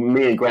 Because I mean,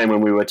 me and Graham,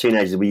 when we were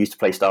teenagers, we used to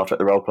play Star Trek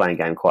the role-playing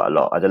game quite a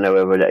lot. I don't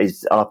know whether it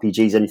is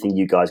RPGs, anything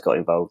you guys got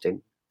involved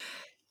in.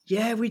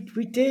 Yeah, we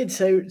did.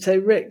 So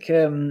Rick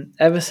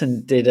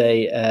Everson did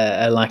a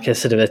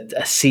sort of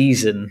a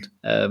season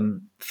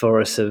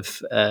for us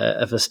of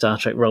a Star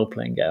Trek role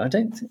playing game. I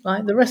don't think,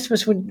 like the rest of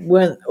us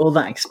weren't all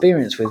that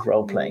experienced with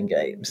role playing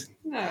games.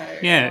 No.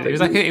 Yeah,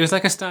 it was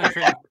like a Star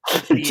Trek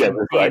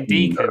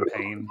D&D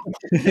campaign.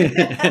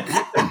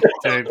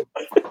 So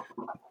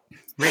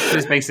Rick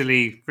was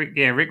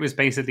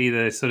basically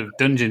the sort of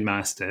dungeon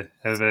master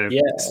of a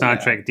Star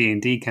Trek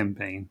D&D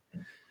campaign.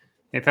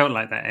 It felt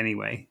like that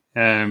anyway.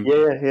 That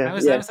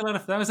was a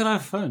lot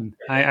of fun.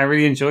 I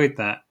really enjoyed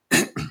that.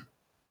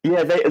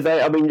 Yeah,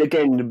 they. I mean,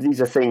 again, these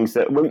are things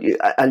that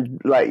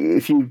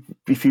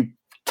if you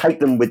take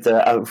them with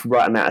the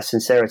right amount of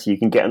sincerity, you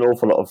can get an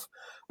awful lot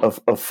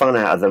of fun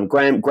out of them.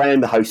 Graham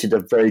hosted a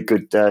very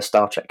good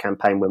Star Trek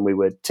campaign when we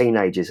were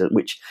teenagers,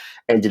 which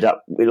ended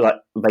up like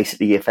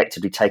basically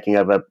effectively taking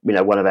over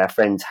one of our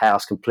friends'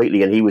 house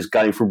completely, and he was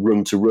going from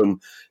room to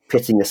room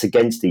pitting us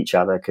against each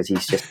other because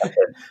he's just like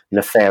a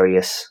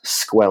nefarious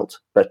squelt.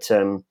 But they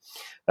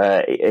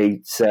are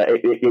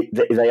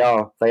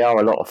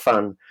a lot of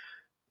fun.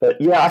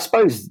 But yeah, I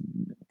suppose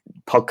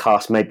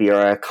podcasts maybe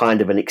are a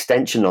kind of an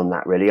extension on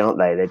that, really, aren't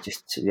they? They're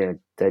just,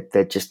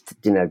 they're just,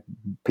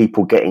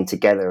 people getting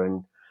together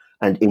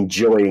and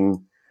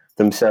enjoying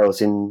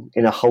themselves in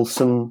a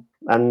wholesome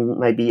and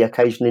maybe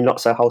occasionally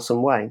not so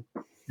wholesome way.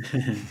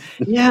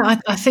 Yeah,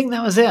 I think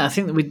that was it. I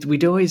think that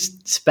we'd always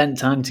spent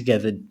time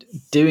together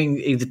doing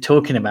either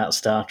talking about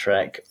Star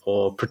Trek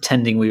or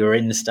pretending we were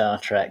in Star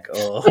Trek,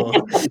 and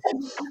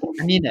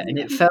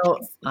it felt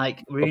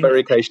like Or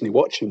very occasionally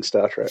watching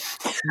Star Trek.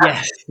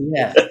 Yes,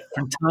 yeah,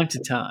 from time to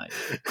time.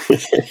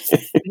 And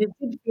it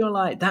did feel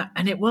like that,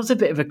 and it was a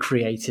bit of a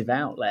creative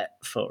outlet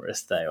for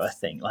us, though. I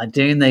think, like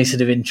doing those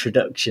sort of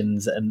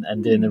introductions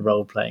and doing the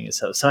role playing and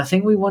stuff. So I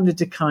think we wanted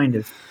to kind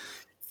of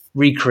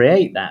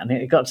recreate that, and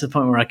it got to the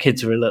point where our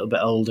kids were a little bit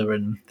older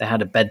and they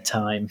had a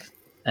bedtime,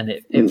 and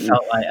it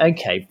felt like,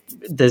 okay,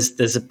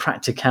 there's a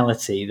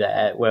practicality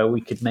there where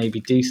we could maybe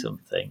do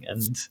something.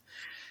 And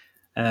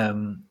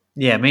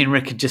me and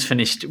Rick had just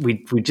finished,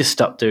 we just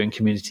stopped doing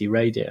community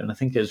radio, and I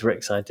think it was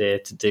Rick's idea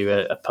to do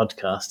a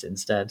podcast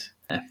instead.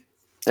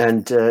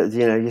 And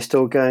you're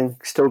still going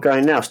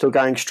now, still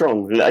going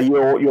strong. Are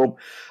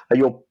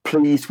you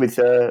pleased with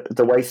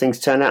the way things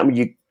turn out? I mean,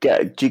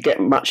 do you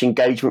get much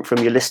engagement from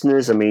your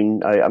listeners? I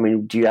mean,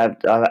 do you have?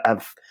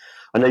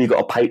 I know you've got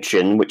a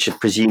Patreon, which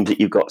presumes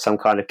that you've got some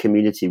kind of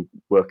community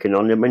working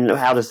on. I mean,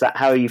 how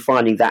are you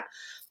finding that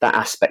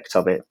aspect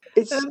of it?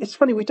 It's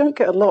funny, we don't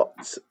get a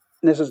lot.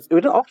 We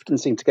don't often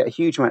seem to get a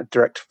huge amount of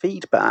direct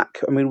feedback.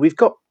 I mean, we've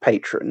got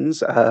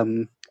patrons.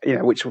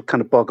 Which will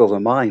kind of boggle the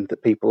mind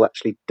that people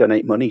actually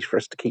donate money for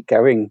us to keep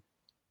going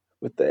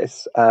with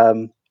this.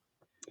 And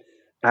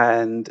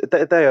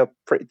they're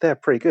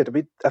pretty good. I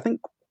mean, I think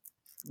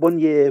one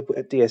year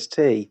at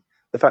DST,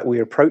 the fact we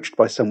were approached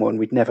by someone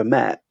we'd never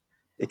met,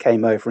 it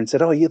came over and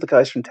said, "Oh, you're the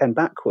guys from 10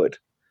 Backward."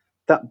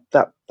 That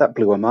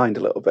blew our mind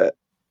a little bit.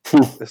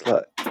 It's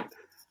like,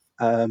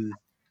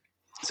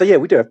 so yeah,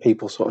 we do have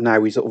people sort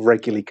of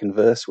regularly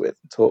converse with,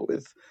 talk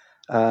with.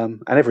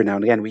 And every now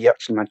and again, we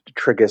actually manage to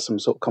trigger some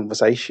sort of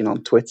conversation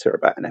on Twitter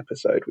about an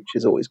episode, which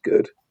is always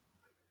good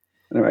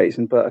and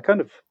amazing. But I kind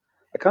of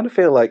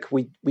feel like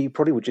we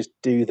probably would just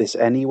do this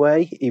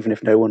anyway, even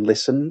if no one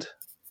listened.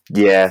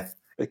 Yeah,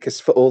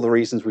 because for all the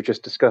reasons we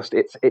just discussed,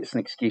 it's an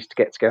excuse to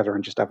get together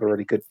and just have a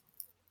really good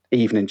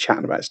evening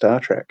chatting about Star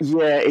Trek.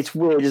 Yeah, it's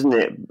weird, isn't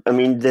it? I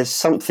mean, there's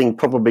something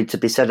probably to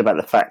be said about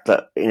the fact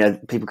that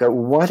people go,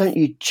 well, why don't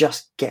you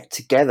just get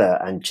together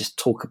and just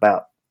talk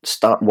about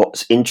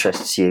what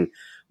interests you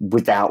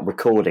without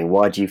recording?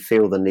 Why do you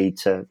feel the need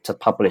to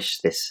publish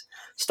this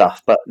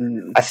stuff? But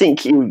I think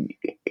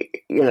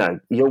I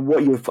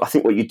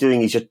think what you're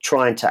doing is you're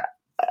trying to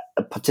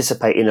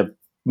participate in a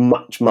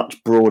much,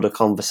 much broader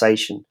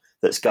conversation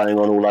that's going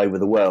on all over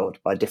the world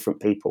by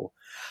different people.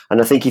 And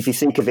I think if you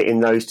think of it in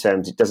those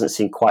terms, it doesn't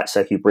seem quite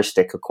so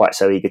hubristic or quite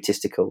so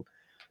egotistical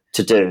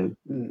to do.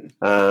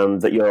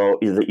 That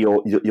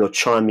you're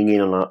chiming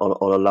in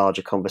on a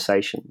larger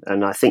conversation,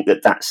 and I think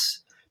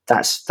that's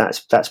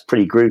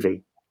pretty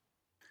groovy.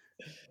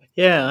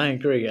 Yeah, I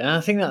agree. And I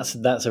think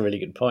that's a really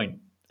good point.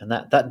 And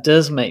that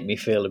does make me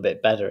feel a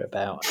bit better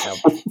about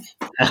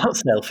how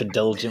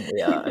self-indulgent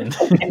we are.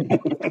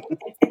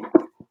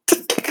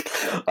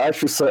 I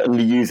shall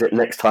certainly use it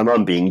next time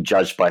I'm being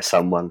judged by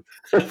someone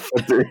for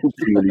doing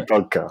too many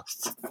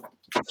podcasts.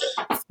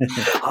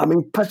 I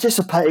mean,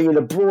 participating in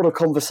a broader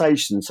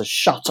conversation, so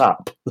shut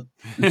up.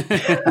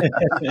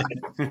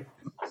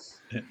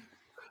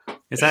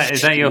 Is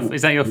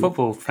that your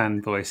football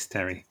fan voice,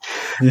 Terry?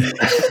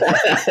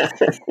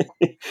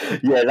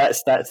 Yeah,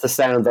 that's the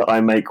sound that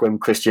I make when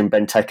Christian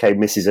Benteke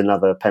misses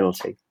another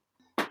penalty.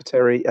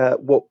 Terry,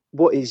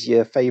 what is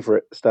your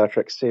favourite Star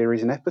Trek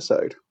series and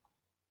episode?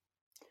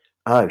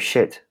 Oh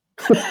shit!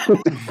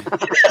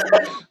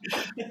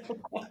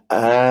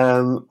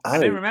 I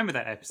don't remember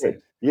that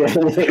episode. Yeah.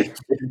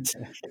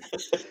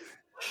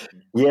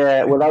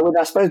 Yeah, well,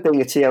 I suppose being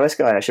a TOS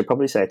guy, I should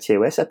probably say a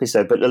TOS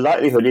episode, but the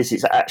likelihood is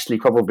it's actually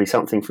probably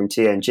something from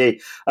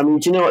TNG. I mean,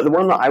 do you know what? The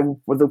one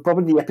that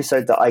probably the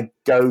episode that I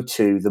go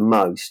to the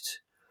most,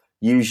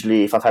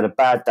 usually if I've had a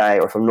bad day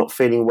or if I'm not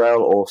feeling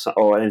well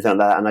or anything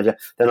like that, and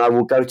then I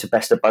will go to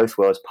Best of Both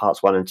Worlds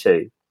Parts 1 and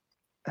 2.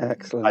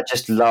 Excellent. I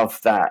just love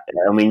that.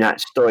 I mean,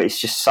 that story is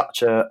just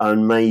such an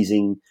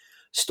amazing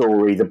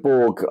story. The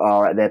Borg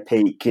are at their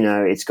peak.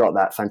 It's got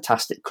that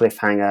fantastic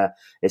cliffhanger.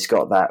 It's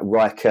got that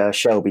Riker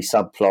Shelby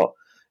subplot.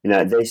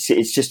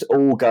 It's just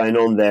all going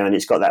on there, and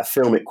it's got that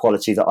filmic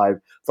quality that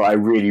I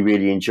really,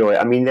 really enjoy.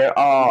 I mean, there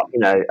are,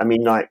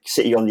 like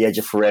City on the Edge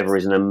of Forever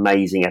is an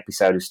amazing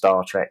episode of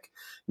Star Trek.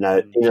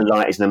 Inner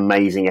Light is an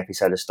amazing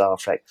episode of Star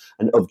Trek,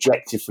 and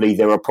objectively,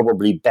 there are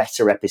probably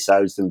better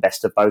episodes than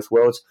Best of Both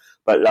Worlds.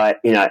 But I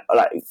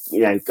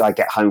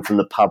get home from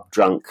the pub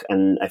drunk,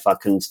 and if I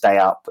can stay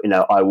up,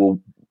 I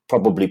will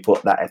probably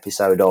put that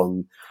episode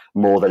on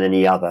more than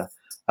any other.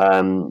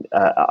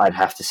 I'd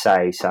have to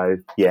say. So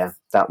yeah,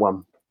 that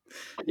one.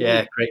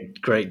 Yeah,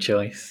 great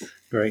choice.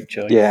 Great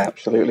choice. Yeah,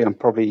 absolutely.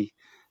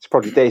 It's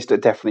probably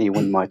definitely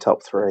one of my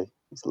top three.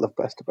 It's Love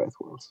Best of Both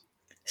Worlds.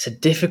 It's a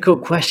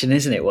difficult question,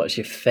 isn't it? What's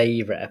your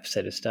favourite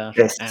episode of Star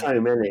Trek? There's so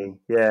many.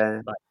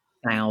 Yeah.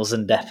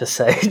 1,000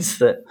 episodes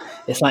that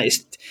it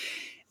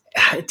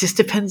just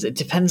depends. It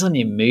depends on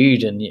your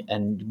mood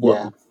and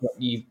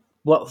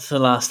what's the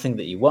last thing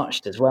that you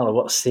watched as well, or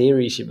what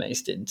series you're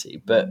most into.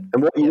 But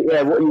and what are you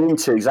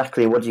into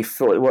exactly? What do you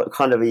feel? What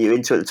kind of are you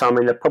into at the time?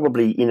 I mean,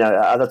 probably at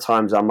other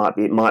times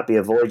it might be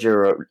a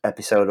Voyager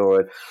episode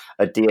or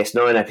a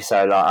DS9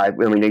 episode. I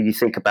mean, you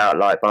think about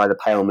like By the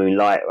Pale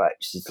Moonlight, right,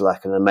 which is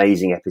like an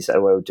amazing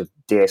episode of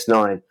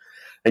DS9,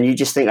 and you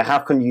just think, how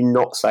can you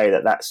not say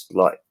that that's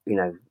like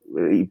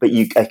But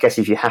I guess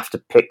if you have to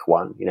pick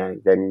one,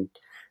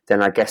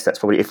 then I guess that's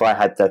probably, if I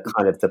had the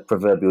kind of the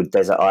proverbial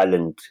desert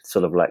island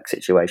sort of like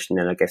situation,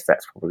 then I guess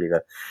that's probably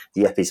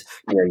the episode.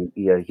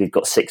 You've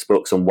got 6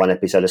 books and 1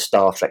 episode of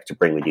Star Trek to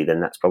bring with you. Then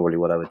that's probably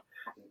what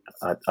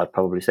I'd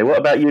probably say. What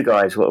about you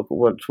guys?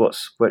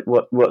 What's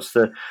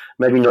the,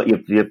 maybe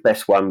not your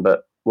best one,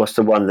 but what's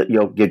the one that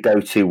your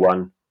go-to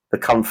one, the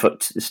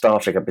comfort Star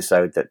Trek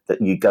episode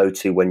that you go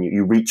to when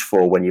you reach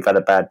for when you've had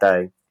a bad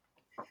day?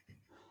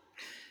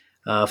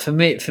 For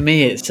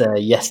me, it's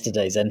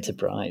Yesterday's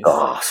Enterprise.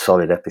 Oh,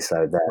 solid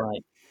episode there.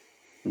 Right.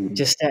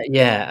 Just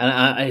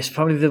and it's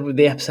probably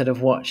the episode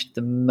I've watched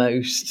the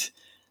most.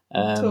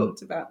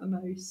 Talked about the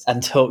most.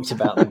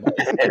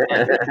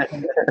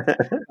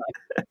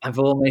 I've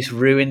almost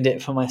ruined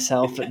it for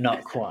myself, but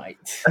not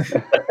quite.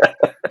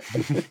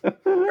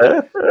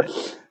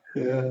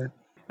 Yeah.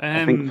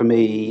 I think for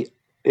me,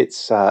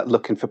 it's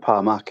Looking for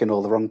Parmak in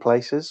All the Wrong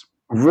Places.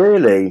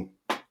 Really?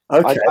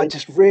 Okay. I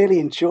just really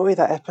enjoy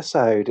that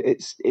episode.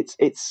 It's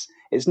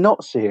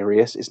not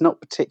serious. It's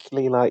not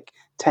particularly like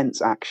tense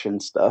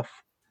action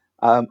stuff.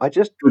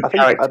 There's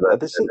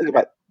something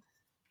about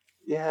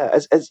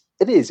as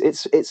it is.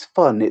 It's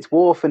fun. It's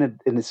Worf in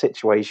a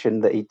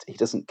situation that he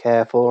doesn't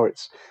care for.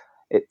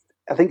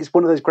 I think it's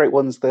one of those great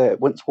ones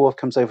that once Worf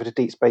comes over to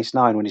Deep Space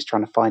Nine when he's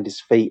trying to find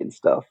his feet and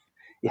stuff,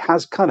 he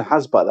has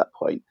by that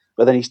point,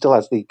 but then he still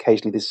has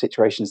occasionally these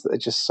situations that are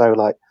just so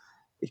like.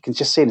 You can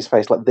just see in his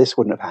face like this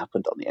wouldn't have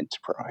happened on the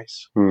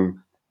Enterprise, and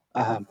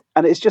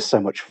it's just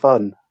so much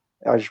fun.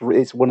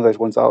 It's one of those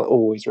ones I'll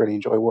always really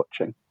enjoy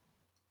watching.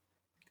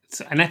 It's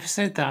an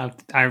episode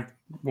that I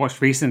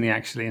watched recently,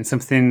 actually, and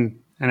an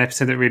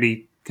episode that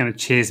really kind of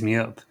cheers me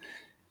up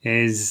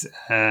is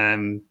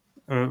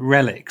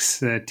Relics,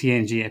 the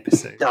TNG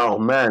episode. Oh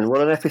man,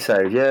 what an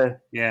episode! Yeah,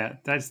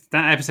 that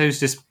episode is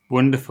just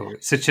wonderful.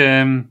 It's it's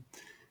a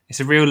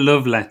real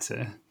love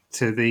letter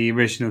to the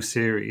original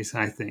series,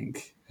 I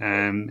think.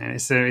 And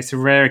it's a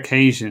rare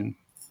occasion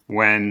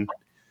when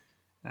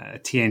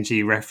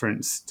TNG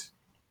referenced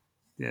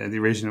the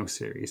original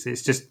series.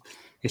 It's just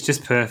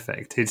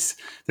perfect. It's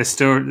the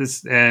story.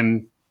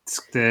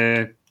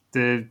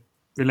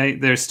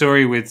 The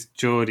story with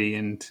Geordi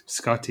and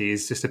Scotty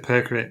is just a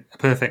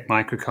perfect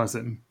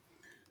microcosm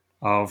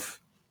of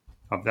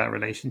that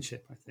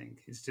relationship. I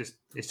think it's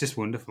just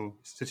wonderful.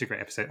 It's such a great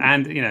episode,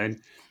 and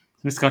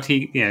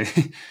Scotty,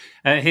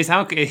 his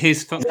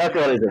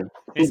alcoholism.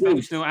 His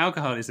functional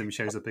alcoholism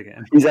shows up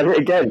again. He's at it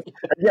again.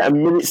 Yeah,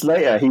 minutes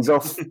later, he's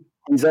off.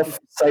 He's off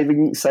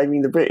saving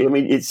the Brit. I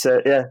mean, it's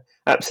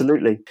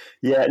absolutely.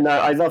 Yeah, no,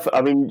 I love.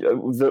 I mean,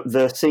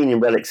 the scene in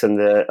Relics and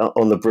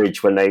on the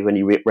bridge when he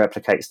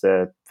replicates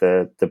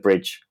the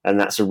bridge, and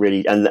that's a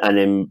really and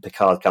then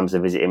Picard comes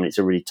to visit him, and it's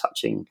a really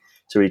touching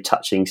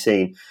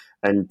scene.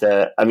 And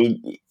I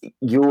mean,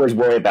 you always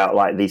worry about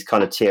like these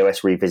kind of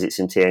TOS revisits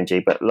in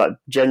TNG, but like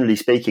generally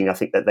speaking, I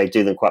think that they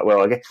do them quite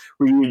well. I guess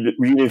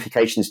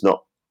reunification's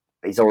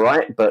it's all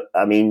right, but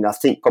I mean, I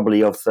think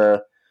probably of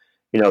the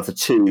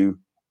two,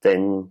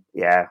 then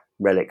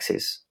Relics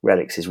is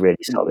really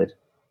solid.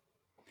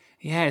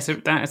 Yeah, it's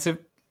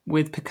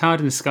with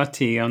Picard and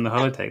Scotty on the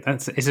holodeck.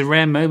 It's a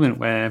rare moment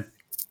where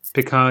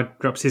Picard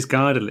drops his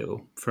guard a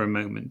little for a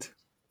moment.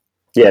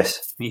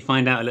 Yes, and you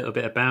find out a little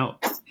bit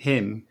about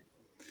him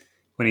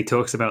when he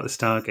talks about the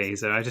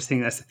Stargazer. I just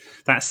think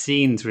that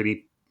scene's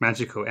really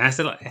magical.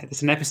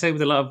 It's an episode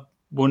with a lot of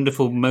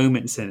wonderful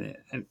moments in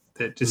it, and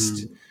that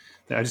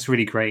are just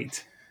really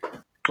great.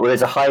 Well,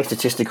 there's a high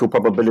statistical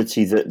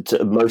probability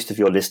that most of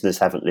your listeners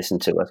haven't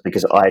listened to us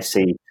because I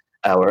see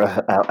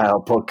our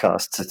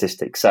podcast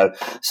statistics. So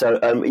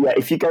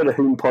if you go to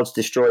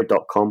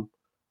whompodsdestroyed.com,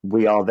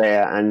 we are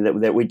there,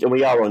 and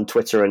we are on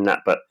Twitter and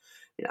that, but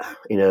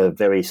in a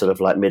very sort of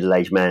like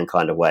middle-aged man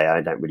kind of way.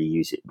 I don't really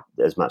use it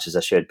as much as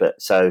I should.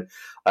 But so,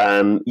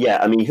 I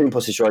mean,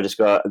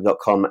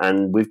 whompodsdestroyed.com,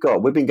 and we've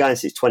been going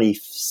since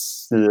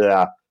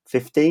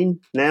 2015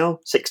 now,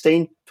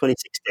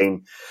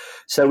 2016.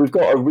 So we've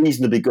got a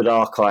reasonably good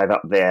archive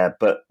up there,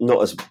 but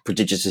not as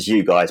prodigious as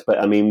you guys. But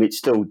I mean, it's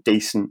still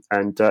decent.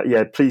 And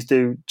please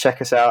do check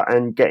us out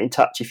and get in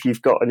touch if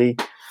you've got any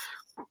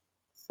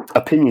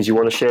opinions you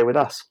want to share with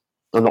us.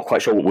 I'm not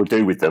quite sure what we'll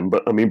do with them,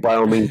 but I mean, by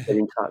all means, get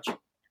in touch.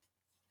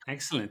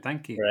 Excellent,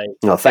 thank you. Right.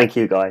 No, thank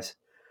you, guys.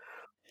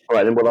 All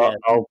right, then. Well,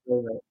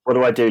 what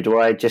do I do? Do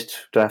I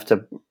have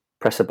to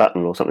press a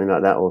button or something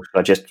like that, or should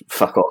I just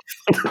fuck off?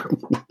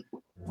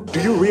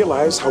 Do you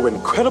realize how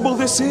incredible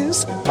this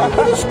is?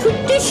 It's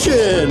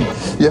tradition!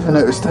 You ever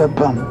noticed her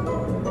bum?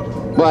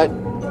 What?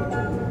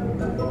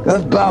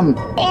 Her bum!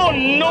 Oh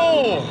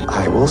no!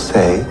 I will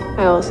say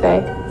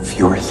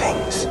Fewer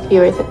things.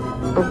 Okay.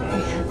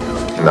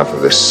 Enough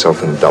of this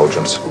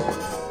self-indulgence.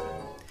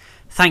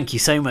 Thank you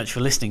so much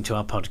for listening to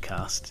our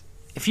podcast.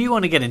 If you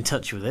want to get in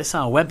touch with us,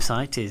 our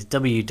website is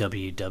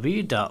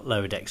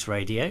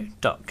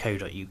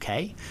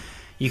www.lowerdexradio.co.uk.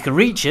 You can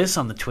reach us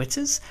on the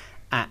Twitters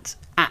at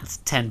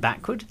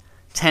 10backward,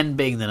 10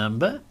 being the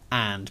number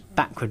and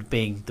backward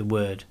being the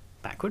word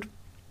backward.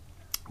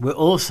 We're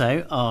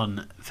also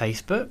on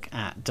Facebook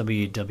at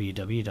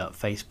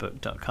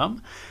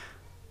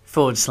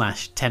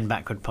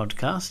www.facebook.com/10backward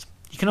podcast.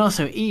 You can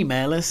also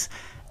email us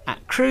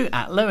at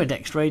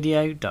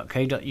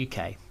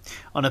crew@lowerdexradio.co.uk.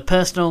 On a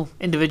personal,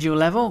 individual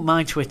level,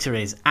 my Twitter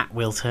is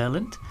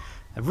 @WiltHerland.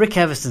 Rick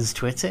Everson's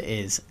Twitter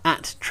is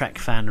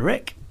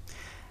 @TrekFanRick.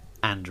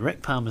 And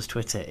Rick Palmer's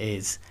Twitter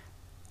is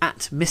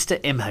 @Mr.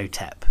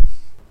 Imhotep.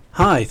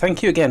 Hi,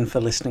 thank you again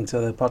for listening to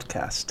the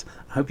podcast.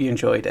 I hope you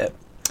enjoyed it.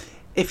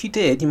 If you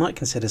did, you might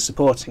consider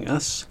supporting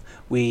us.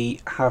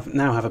 We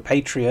now have a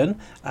Patreon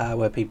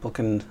where people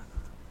can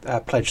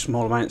pledge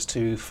small amounts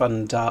to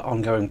fund our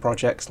ongoing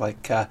projects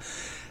like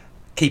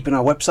keeping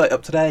our website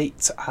up to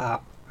date,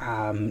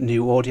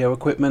 new audio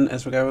equipment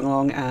as we're going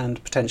along,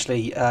 and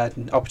potentially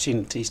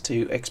opportunities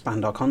to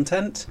expand our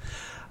content.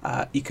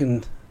 You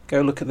can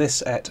go look at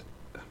this at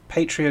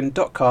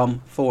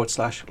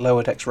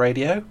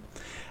patreon.com/lowerdexradio.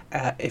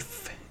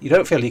 If you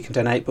don't feel you can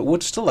donate but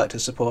would still like to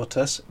support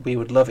us, we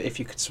would love it if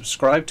you could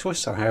subscribe to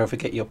us on however you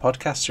get your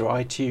podcasts, through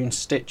iTunes,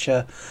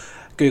 Stitcher,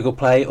 Google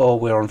Play, or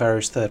we're on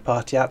various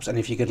third-party apps. And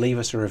if you could leave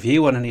us a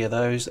review on any of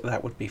those,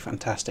 that would be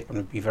fantastic and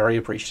we'd be very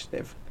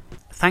appreciative.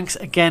 Thanks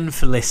again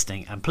for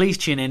listening, and please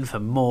tune in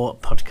for more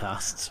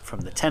podcasts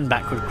from the 10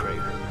 Backward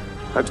crew.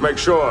 Let's make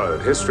sure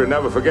that history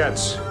never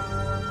forgets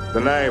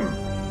the name.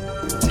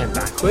 10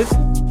 Backward?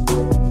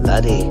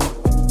 Laddie,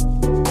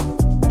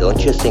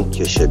 don't you think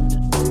you should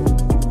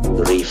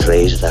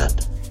rephrase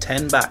that?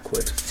 10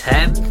 Backward.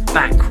 10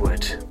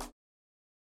 Backward.